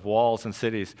importance of walls and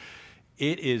cities.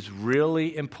 It is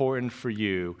really important for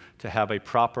you to have a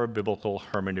proper biblical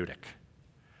hermeneutic.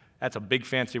 That's a big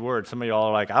fancy word. Some of y'all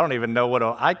are like, I don't even know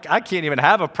I can't even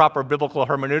have a proper biblical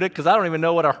hermeneutic because I don't even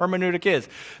know what a hermeneutic is.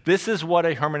 This is what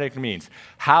a hermeneutic means.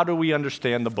 How do we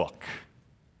understand the book?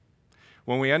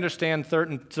 When we understand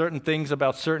certain things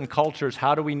about certain cultures,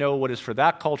 how do we know what is for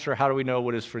that culture? How do we know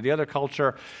what is for the other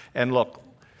culture? And look,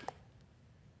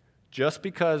 just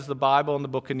because the Bible in the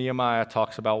book of Nehemiah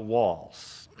talks about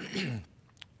walls,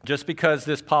 just because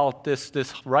this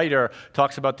writer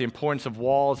talks about the importance of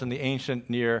walls in the ancient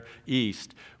Near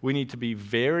East, we need to be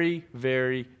very,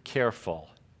 very careful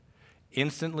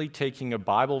instantly taking a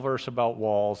Bible verse about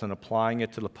walls and applying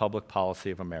it to the public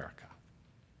policy of America.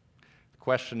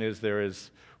 Question is, there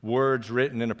is words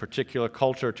written in a particular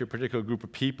culture to a particular group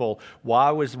of people.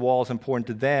 Why was walls important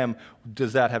to them?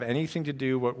 Does that have anything to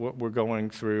do with what we're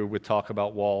going through with talk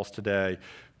about walls today?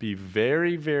 Be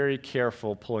very, very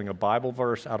careful pulling a Bible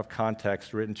verse out of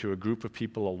context written to a group of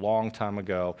people a long time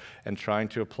ago and trying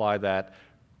to apply that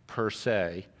per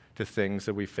se to things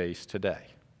that we face today.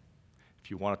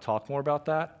 If you want to talk more about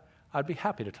that, I'd be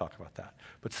happy to talk about that.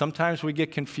 But sometimes we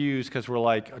get confused because we're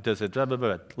like, does it, blah, blah,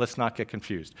 blah. Let's not get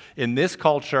confused. In this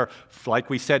culture, like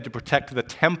we said, to protect the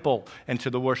temple and to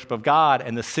the worship of God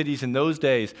and the cities in those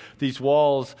days, these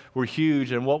walls were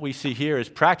huge. And what we see here is,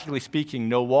 practically speaking,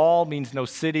 no wall means no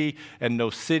city, and no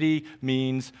city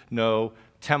means no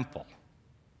temple.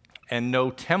 And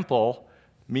no temple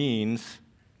means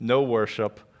no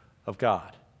worship of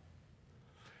God.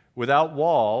 Without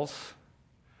walls,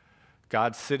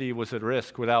 God's city was at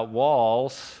risk. Without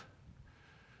walls,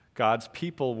 God's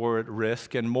people were at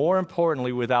risk, and more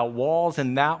importantly, without walls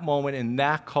in that moment, in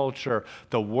that culture,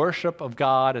 the worship of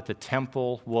God at the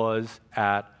temple was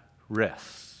at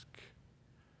risk.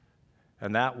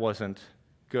 And that wasn't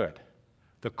good.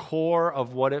 The core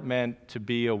of what it meant to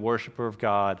be a worshiper of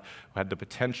God had the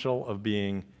potential of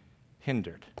being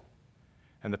hindered.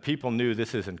 And the people knew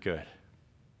this isn't good.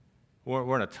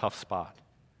 We're in a tough spot.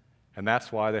 And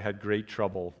that's why they had great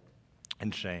trouble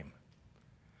and shame.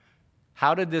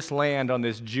 How did this land on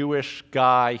this Jewish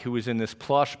guy who was in this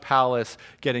plush palace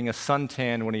getting a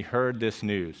suntan when he heard this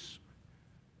news?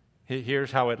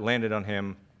 Here's how it landed on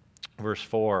him. Verse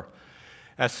 4.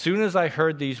 As soon as I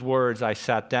heard these words, I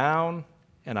sat down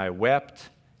and I wept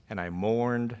and I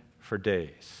mourned for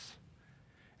days.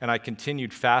 And I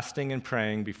continued fasting and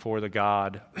praying before the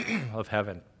God of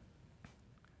heaven.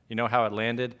 You know how it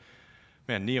landed?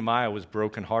 Man, Nehemiah was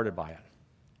brokenhearted by it.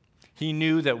 He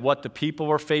knew that what the people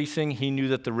were facing, he knew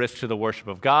that the risk to the worship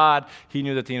of God, he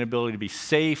knew that the inability to be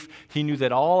safe, he knew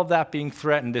that all of that being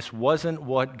threatened, this wasn't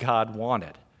what God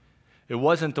wanted. It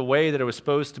wasn't the way that it was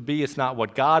supposed to be. It's not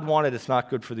what God wanted. It's not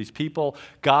good for these people.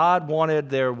 God wanted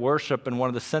their worship and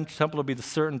wanted the temple to be the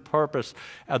certain purpose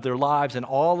of their lives, and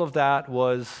all of that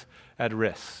was at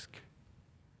risk.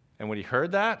 And when he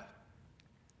heard that,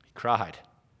 he cried.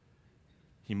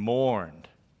 He mourned.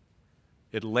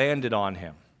 It landed on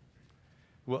him.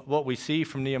 What we see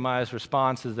from Nehemiah's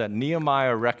response is that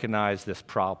Nehemiah recognized this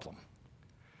problem.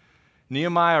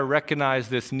 Nehemiah recognized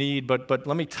this need, but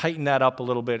let me tighten that up a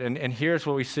little bit. And here's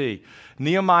what we see.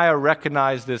 Nehemiah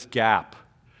recognized this gap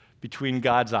between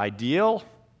God's ideal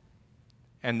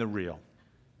and the real.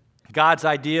 God's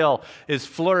ideal is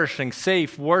flourishing,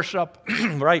 safe, worship,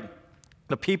 right?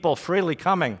 The people freely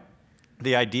coming.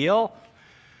 The ideal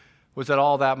was that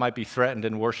all that might be threatened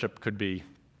and worship could be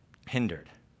hindered.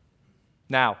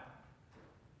 Now,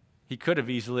 he could have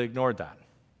easily ignored that.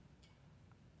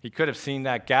 He could have seen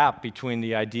that gap between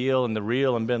the ideal and the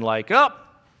real and been like, oh,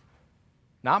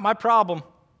 not my problem.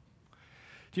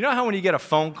 Do you know how when you get a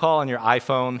phone call on your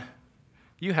iPhone,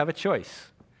 you have a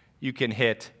choice? You can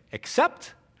hit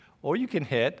accept, or you can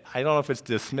hit, I don't know if it's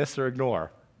dismiss or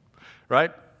ignore,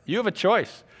 right? You have a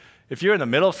choice. If you're in the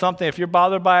middle of something, if you're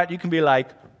bothered by it, you can be like,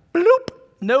 bloop,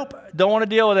 nope, don't want to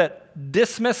deal with it.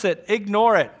 Dismiss it,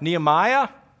 ignore it. Nehemiah,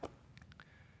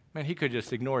 man, he could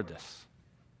just ignored this.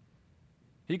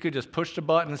 He could just push the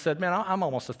button and said, man, I'm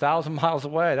almost 1,000 miles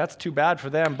away. That's too bad for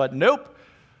them, but nope.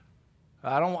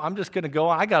 I'm just going to go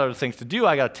on. I got other things to do.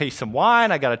 I got to taste some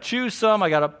wine. I got to choose some.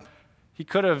 He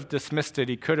could have dismissed it.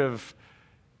 He could have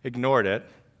ignored it,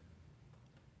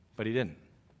 but he didn't.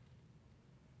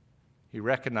 He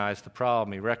recognized the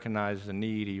problem. He recognized the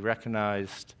need. He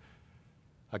recognized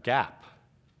a gap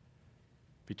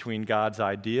between God's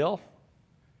ideal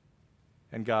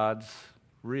and God's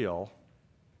real,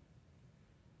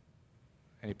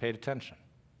 and he paid attention.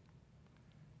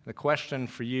 The question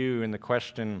for you and the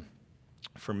question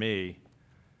for me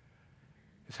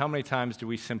is, how many times do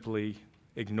we simply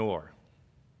ignore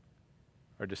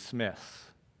or dismiss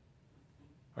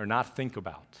or not think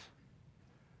about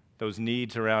those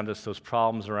needs around us, those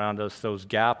problems around us, those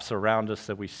gaps around us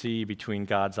that we see between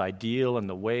God's ideal and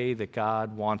the way that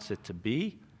God wants it to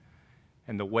be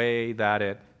and the way that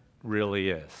it really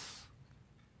is?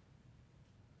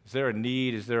 Is there a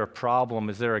need? Is there a problem?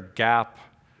 Is there a gap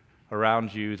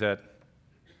around you that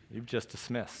you've just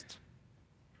dismissed?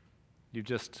 You've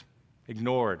just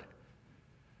ignored?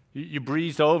 You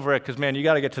breezed over it because, man, you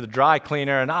got to get to the dry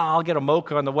cleaner, and I'll get a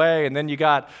mocha on the way, and then I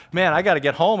got to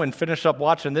get home and finish up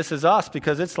watching This Is Us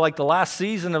because it's like the last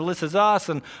season of This Is Us,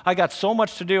 and I got so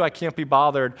much to do, I can't be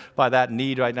bothered by that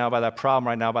need right now, by that problem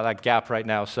right now, by that gap right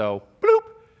now, so bloop,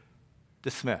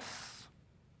 dismiss.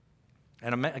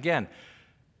 And again,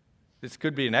 this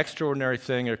could be an extraordinary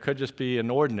thing, or it could just be an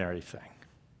ordinary thing.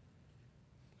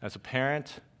 As a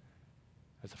parent,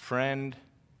 as a friend,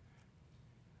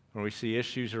 when we see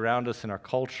issues around us in our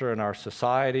culture and our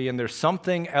society, and there's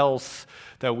something else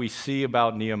that we see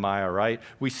about Nehemiah, right?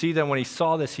 We see that when he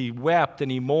saw this, he wept and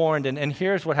he mourned, and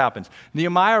here's what happens.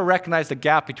 Nehemiah recognized the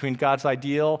gap between God's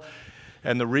ideal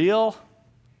and the real,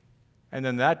 and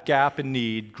then that gap in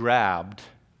need grabbed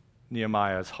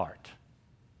Nehemiah's heart.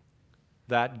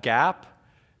 That gap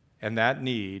and that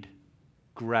need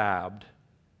grabbed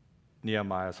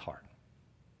Nehemiah's heart.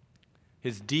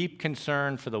 His deep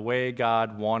concern for the way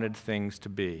God wanted things to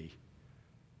be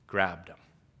grabbed him.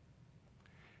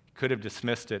 He could have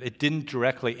dismissed it. It didn't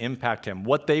directly impact him.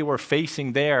 What they were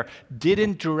facing there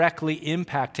didn't directly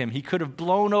impact him. He could have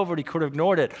blown over it. He could have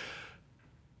ignored it.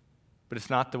 But it's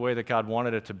not the way that God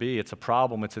wanted it to be. It's a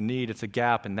problem. It's a need. It's a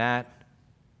gap. And that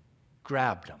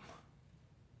grabbed him.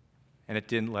 and it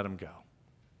didn't let him go.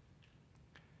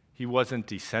 He wasn't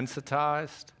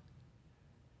desensitized.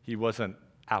 He wasn't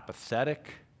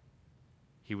apathetic.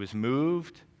 He was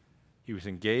moved. He was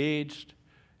engaged.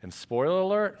 And spoiler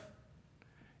alert,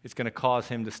 it's going to cause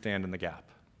him to stand in the gap.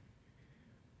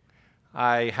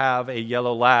 I have a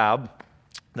yellow lab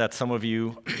that some of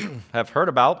you have heard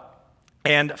about.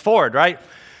 And Ford, right?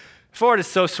 Ford is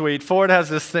so sweet. Ford has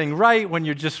this thing right when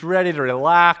you're just ready to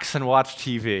relax and watch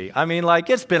TV. I mean, like,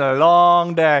 it's been a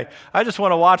long day. I just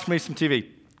want to watch me some TV.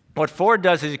 What Ford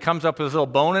does is he comes up with his little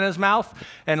bone in his mouth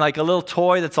and like a little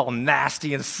toy that's all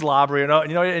nasty and slobbery, and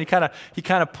he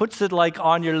kind of puts it like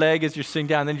on your leg as you're sitting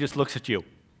down, and then he just looks at you,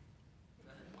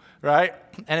 right?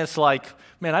 And it's like,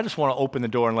 man, I just want to open the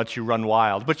door and let you run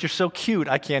wild, but you're so cute,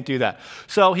 I can't do that.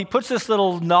 So he puts this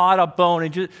little knot up bone,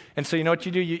 and so you know what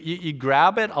you do? You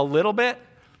grab it a little bit,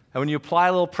 and when you apply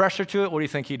a little pressure to it, what do you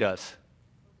think he does?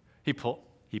 He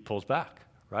pulls back,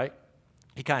 right?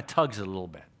 He kind of tugs it a little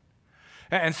bit.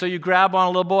 And so you grab on a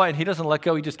little boy, and he doesn't let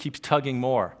go. He just keeps tugging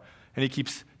more. And he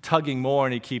keeps tugging more,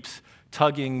 and he keeps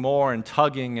tugging more and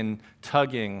tugging and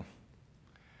tugging.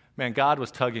 Man, God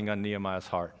was tugging on Nehemiah's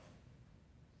heart.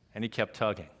 And he kept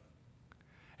tugging.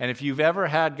 And if you've ever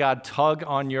had God tug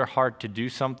on your heart to do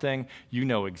something, you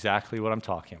know exactly what I'm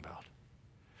talking about.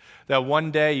 That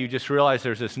one day you just realize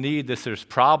there's this need, there's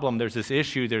problem, there's this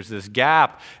issue, there's this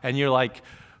gap, and you're like,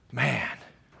 man,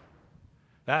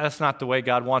 that's not the way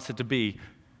God wants it to be.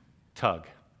 Tug.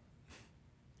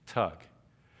 Tug.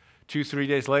 2-3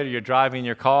 days later, you're driving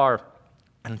your car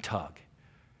and tug.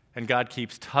 And God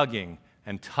keeps tugging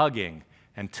and tugging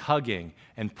and tugging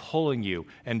and pulling you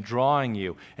and drawing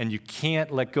you, and you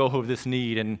can't let go of this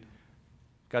need, and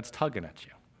God's tugging at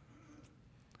you.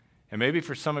 And maybe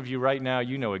for some of you right now,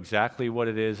 you know exactly what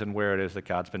it is and where it is that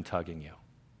God's been tugging you.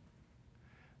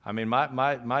 I mean,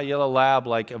 my yellow lab,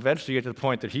 like, eventually you get to the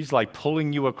point that he's like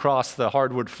pulling you across the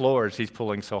hardwood floors. He's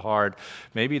pulling so hard.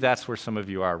 Maybe that's where some of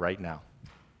you are right now.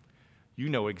 You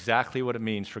know exactly what it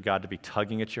means for God to be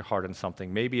tugging at your heart on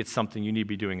something. Maybe it's something you need to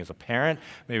be doing as a parent.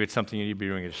 Maybe it's something you need to be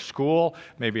doing at school.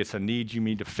 Maybe it's a need you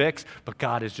need to fix. But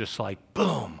God is just like,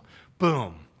 boom,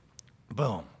 boom,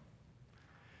 boom.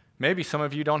 Maybe some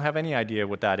of you don't have any idea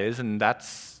what that is, and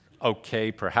that's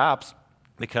okay perhaps,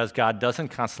 because God doesn't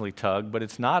constantly tug, but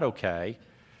it's not okay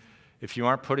if you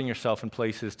aren't putting yourself in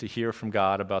places to hear from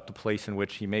God about the place in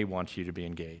which he may want you to be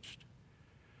engaged.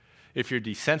 If you're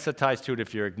desensitized to it,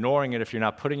 if you're ignoring it, if you're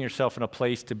not putting yourself in a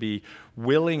place to be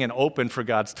willing and open for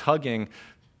God's tugging,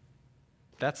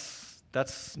 that's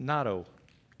not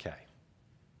okay.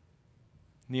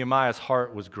 Nehemiah's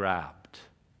heart was grabbed.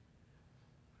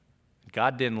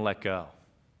 God didn't let go.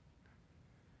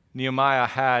 Nehemiah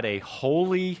had a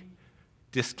holy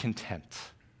discontent.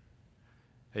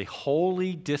 A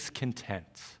holy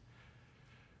discontent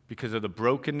because of the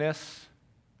brokenness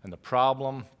and the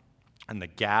problem and the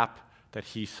gap that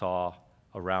he saw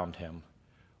around him.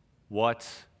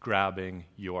 What's grabbing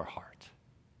your heart?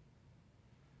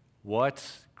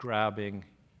 What's grabbing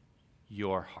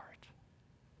your heart?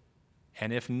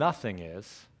 And if nothing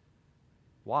is,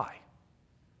 why?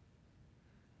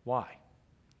 Why?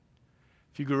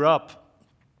 If you grew up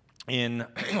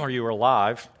or you were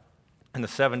alive in the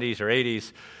 70s or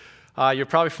 80s, you're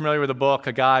probably familiar with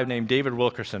a guy named David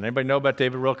Wilkerson. Anybody know about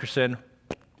David Wilkerson?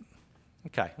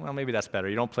 Okay, well, maybe that's better.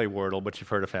 You don't play Wordle, but you've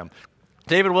heard of him.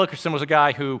 David Wilkerson was a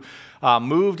guy who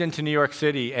moved into New York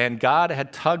City, and God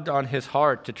had tugged on his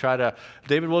heart to try to.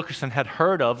 David Wilkerson had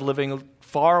heard of living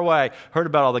far away, heard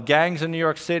about all the gangs in New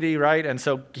York City, right? And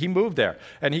so he moved there.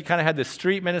 And he kind of had this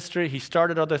street ministry. He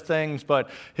started other things, but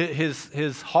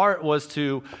his heart was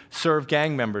to serve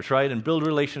gang members, right? And build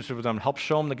relationships with them, help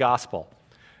show them the gospel.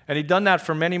 And he'd done that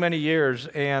for many, many years.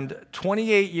 And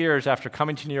 28 years after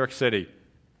coming to New York City,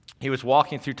 he was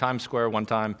walking through Times Square one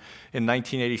time in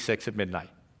 1986 at midnight.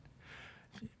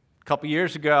 A couple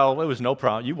years ago, it was no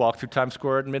problem. You walk through Times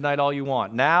Square at midnight all you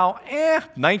want. Now,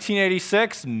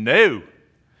 1986, no.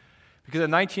 Because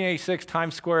in 1986,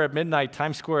 Times Square at midnight,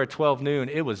 Times Square at 12 noon,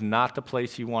 it was not the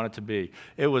place you wanted to be.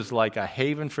 It was like a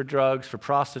haven for drugs, for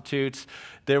prostitutes.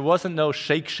 There wasn't no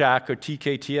Shake Shack or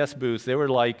TKTS booths. They were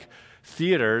like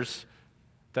theaters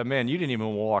that, man, you didn't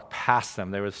even walk past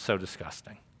them. They were so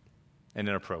disgusting and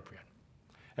inappropriate.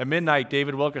 At midnight,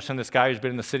 David Wilkerson, this guy who's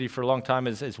been in the city for a long time,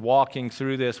 is walking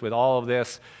through this with all of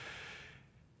this.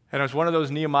 And it was one of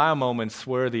those Nehemiah moments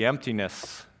where the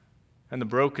emptiness and the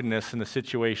brokenness in the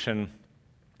situation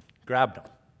grabbed him.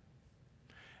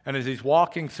 And as he's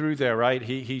walking through there, right,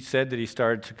 he said that he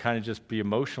started to kind of just be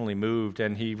emotionally moved,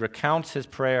 and he recounts his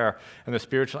prayer and the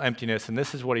spiritual emptiness, and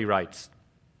this is what he writes.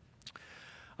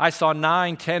 I saw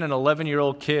 9, 10, and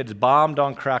 11-year-old kids bombed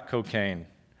on crack cocaine.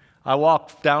 I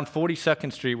walked down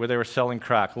 42nd Street where they were selling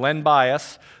crack. Len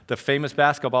Bias, the famous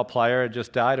basketball player, had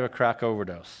just died of a crack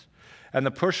overdose. And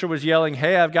the pusher was yelling,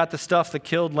 "Hey, I've got the stuff that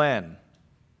killed Len."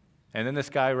 And then this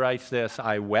guy writes this,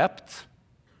 "I wept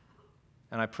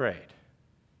and I prayed."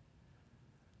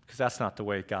 Because that's not the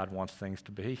way God wants things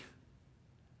to be.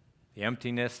 The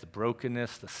emptiness, the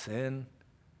brokenness, the sin.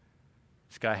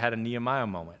 This guy had a Nehemiah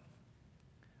moment.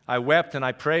 I wept and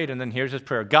I prayed, and then here's his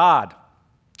prayer. God,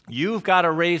 you've got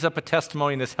to raise up a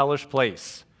testimony in this hellish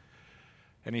place.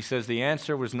 And he says the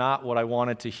answer was not what I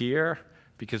wanted to hear,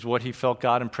 because what he felt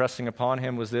God impressing upon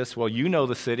him was this: well, you know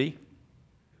the city.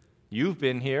 You've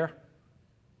been here.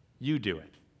 You do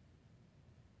it.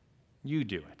 You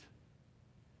do it.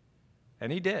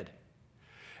 And he did.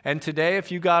 And today, if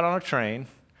you got on a train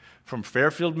from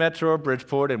Fairfield Metro or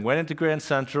Bridgeport and went into Grand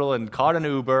Central and caught an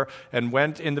Uber and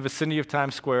went in the vicinity of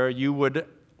Times Square,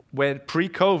 when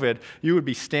pre-COVID, you would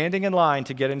be standing in line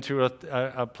to get into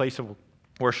a place of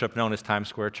worship known as Times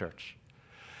Square Church.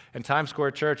 And Times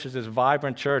Square Church is this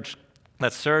vibrant church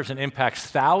that serves and impacts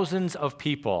thousands of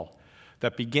people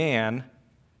that began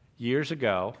years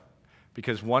ago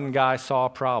because one guy saw a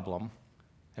problem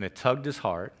and it tugged his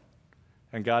heart,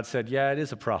 and God said, yeah, it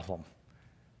is a problem.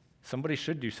 Somebody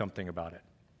should do something about it.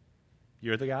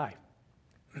 You're the guy.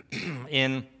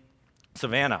 In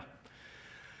Savannah,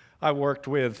 I worked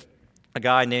with a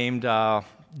guy named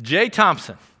Jay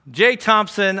Thompson. Jay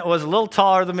Thompson was a little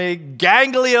taller than me,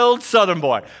 gangly old Southern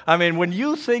boy. I mean, when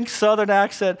you think Southern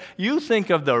accent, you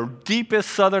think of the deepest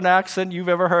Southern accent you've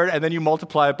ever heard, and then you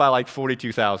multiply it by like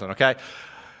 42,000, okay?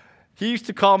 He used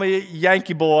to call me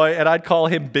Yankee boy, and I'd call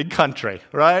him Big Country,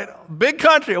 right? Big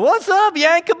Country, what's up,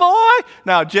 Yankee boy?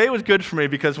 Now, Jay was good for me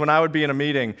because when I would be in a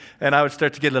meeting and I would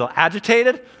start to get a little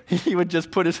agitated, he would just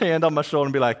put his hand on my shoulder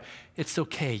and be like, "It's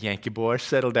okay, Yankee boy,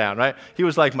 settle down," right? He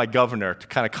was like my governor to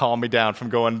kind of calm me down from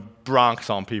going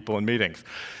Bronx on people in meetings.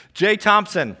 Jay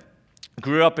Thompson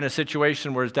grew up in a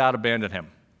situation where his dad abandoned him.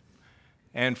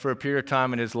 And for a period of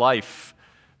time in his life,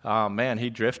 he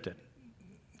drifted.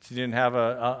 He didn't have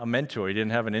a mentor. He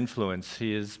didn't have an influence.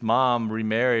 His mom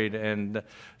remarried, and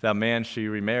the man she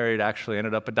remarried actually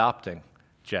ended up adopting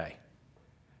Jay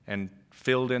and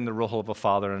filled in the role of a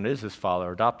father and is his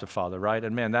father, adoptive father, right?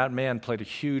 And that man played a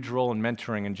huge role in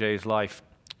mentoring in Jay's life.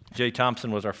 Jay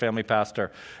Thompson was our family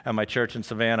pastor at my church in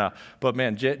Savannah. But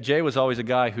Jay was always a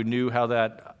guy who knew how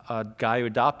that guy who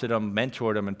adopted him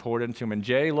mentored him and poured into him. And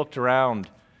Jay looked around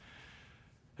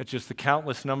at just the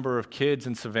countless number of kids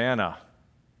in Savannah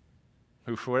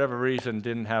who, for whatever reason,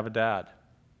 didn't have a dad,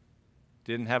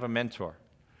 didn't have a mentor.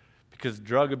 Because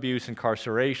drug abuse,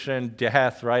 incarceration,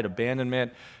 death, right,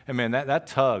 abandonment, and that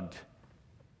tugged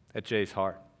at Jay's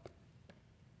heart.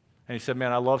 And he said,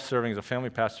 I love serving as a family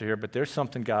pastor here, but there's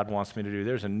something God wants me to do.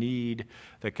 There's a need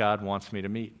that God wants me to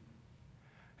meet.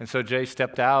 And so Jay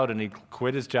stepped out and he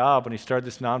quit his job and he started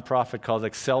this nonprofit called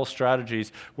Excel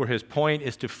Strategies, where his point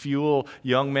is to fuel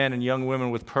young men and young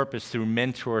women with purpose through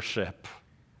mentorship,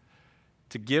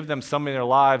 to give them something in their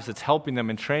lives that's helping them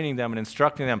and training them and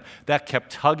instructing them. That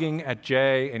kept tugging at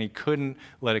Jay, and he couldn't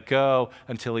let it go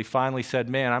until he finally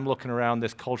said, I'm looking around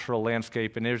this cultural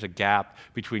landscape, and there's a gap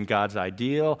between God's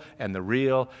ideal and the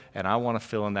real, and I want to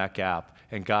fill in that gap,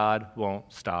 and God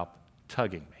won't stop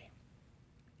tugging me.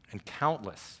 And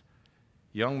countless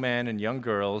young men and young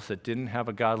girls that didn't have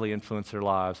a godly influence in their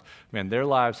lives, their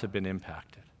lives have been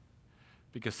impacted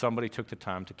because somebody took the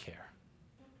time to care.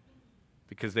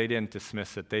 Because they didn't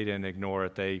dismiss it, they didn't ignore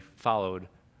it, they followed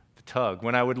the tug.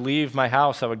 When I would leave my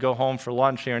house, I would go home for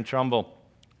lunch here in Trumbull.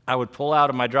 I would pull out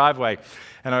of my driveway,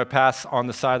 and I would pass on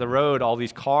the side of the road all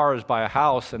these cars by a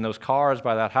house, and those cars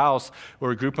by that house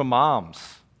were a group of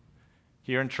moms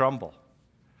here in Trumbull,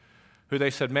 who they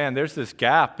said, there's this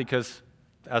gap, because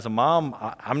as a mom,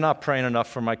 I'm not praying enough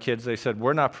for my kids. They said,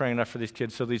 we're not praying enough for these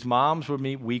kids. So these moms would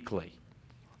meet weekly,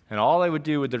 and all they would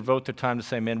do would devote their time to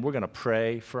say, we're going to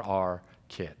pray for our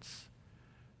kids.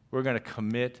 We're going to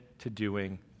commit to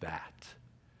doing that.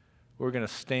 We're going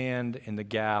to stand in the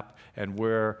gap, and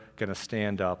we're going to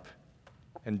stand up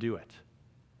and do it.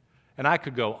 And I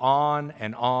could go on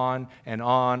and on and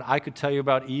on. I could tell you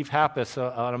about Eve Happis,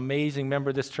 an amazing member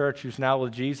of this church who's now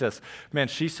with Jesus.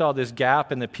 She saw this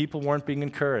gap and that people weren't being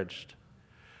encouraged.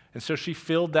 And so she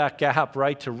filled that gap,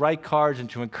 right, to write cards and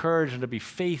to encourage and to be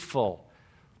faithful.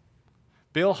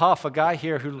 Bill Huff, a guy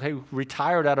here who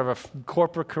retired out of a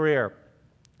corporate career,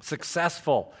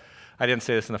 successful. I didn't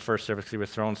say this in the first service because he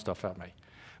was throwing stuff at me.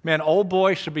 Old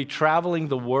boy should be traveling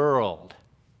the world.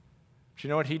 But you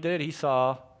know what he did? He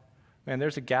saw,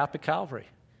 there's a gap at Calvary.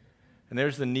 And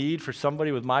there's the need for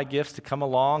somebody with my gifts to come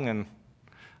along, and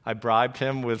I bribed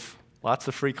him with lots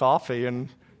of free coffee, and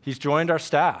he's joined our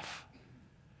staff.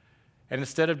 And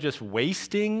instead of just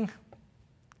wasting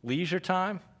leisure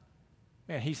time,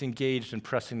 man, he's engaged in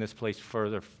pressing this place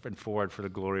further and forward for the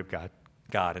glory of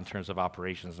God in terms of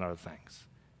operations and other things.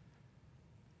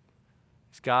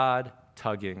 Is God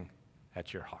tugging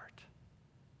at your heart?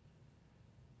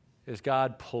 Is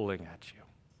God pulling at you?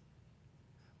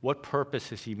 What purpose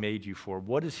has he made you for?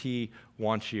 What does he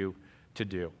want you to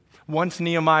do? Once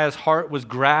Nehemiah's heart was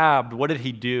grabbed, what did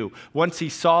he do? Once he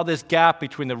saw this gap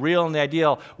between the real and the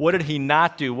ideal, what did he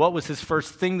not do? What was his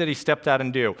first thing that he stepped out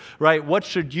and do? Right? What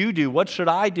should you do? What should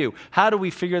I do? How do we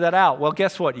figure that out? Well,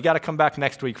 guess what? You got to come back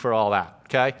next week for all that,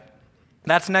 okay?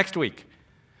 That's next week.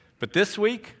 But this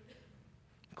week,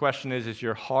 the question is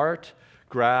your heart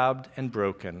grabbed and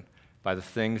broken by the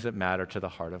things that matter to the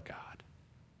heart of God?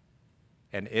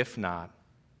 And if not,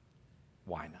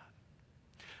 why not?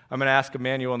 I'm going to ask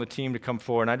Emmanuel and the team to come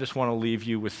forward, and I just want to leave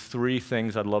you with 3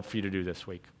 things I'd love for you to do this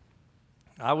week.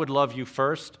 I would love you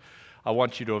first. I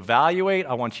want you to evaluate,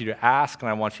 I want you to ask, and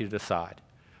I want you to decide.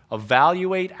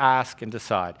 Evaluate, ask, and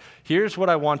decide. Here's what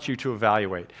I want you to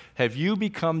evaluate. Have you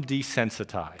become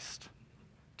desensitized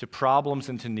to problems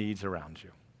and to needs around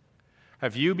you?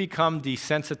 Have you become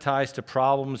desensitized to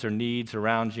problems or needs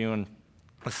around you? And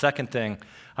the second thing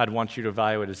I'd want you to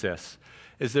evaluate is this.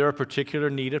 Is there a particular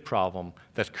need or problem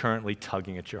that's currently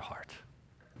tugging at your heart?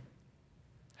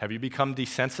 Have you become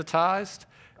desensitized,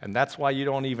 and that's why you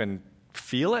don't even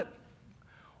feel it?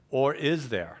 Or is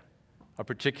there a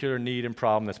particular need and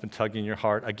problem that's been tugging your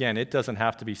heart? Again, it doesn't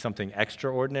have to be something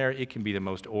extraordinary. It can be the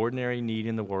most ordinary need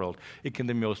in the world. It can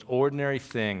be the most ordinary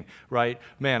thing, right?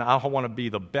 Man, I want to be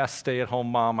the best stay-at-home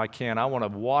mom I can. I want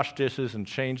to wash dishes and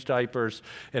change diapers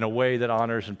in a way that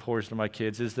honors and pours to my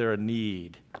kids. Is there a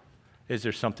need? Is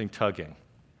there something tugging?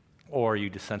 Or are you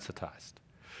desensitized?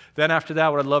 Then after that,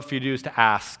 what I'd love for you to do is to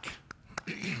ask,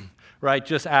 right?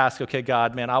 Just ask, okay,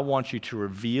 God, man, I want you to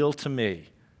reveal to me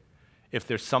if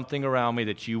there's something around me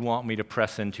that you want me to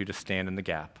press into to stand in the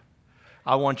gap.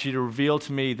 I want you to reveal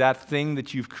to me that thing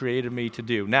that you've created me to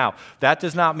do. Now, that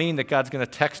does not mean that God's going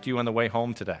to text you on the way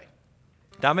home today.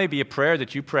 That may be a prayer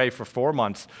that you pray for 4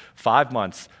 months, 5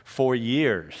 months, 4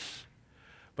 years.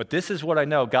 But this is what I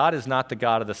know. God is not the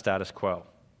God of the status quo.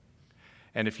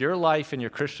 And if your life and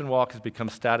your Christian walk has become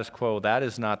status quo, that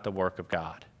is not the work of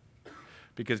God.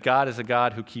 Because God is a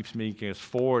God who keeps making us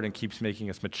forward and keeps making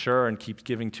us mature and keeps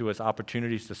giving to us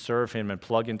opportunities to serve him and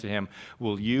plug into him.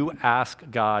 Will you ask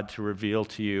God to reveal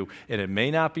to you? And it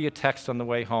may not be a text on the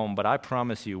way home, but I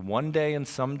promise you, one day and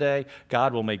someday,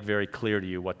 God will make very clear to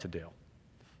you what to do.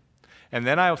 And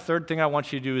then third thing I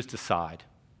want you to do is decide.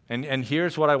 And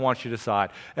here's what I want you to decide.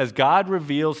 As God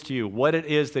reveals to you what it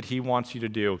is that he wants you to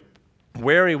do,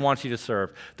 where he wants you to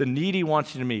serve, the need he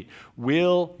wants you to meet,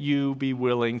 will you be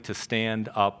willing to stand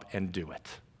up and do it?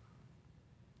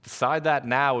 Decide that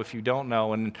now if you don't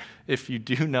know, and if you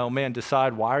do know, man,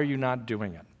 decide why are you not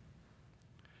doing it?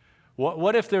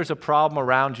 What if there's a problem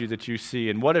around you that you see,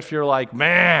 and what if you're like,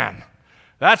 man,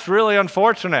 that's really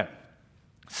unfortunate.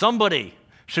 Somebody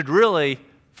should really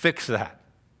fix that.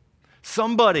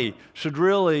 Somebody should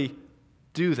really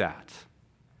do that.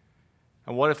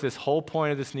 And what if this whole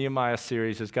point of this Nehemiah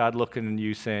series is God looking at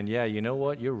you saying, yeah, you know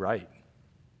what? You're right.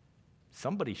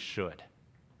 Somebody should.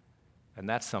 And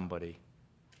that somebody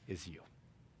is you.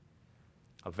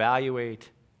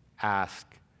 Evaluate, ask,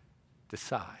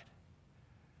 decide.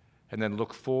 And then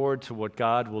look forward to what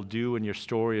God will do in your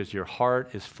story as your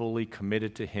heart is fully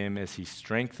committed to him as he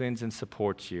strengthens and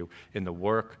supports you in the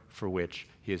work for which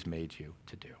he has made you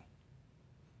to do.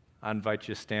 I invite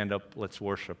you to stand up. Let's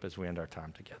worship as we end our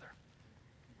time together.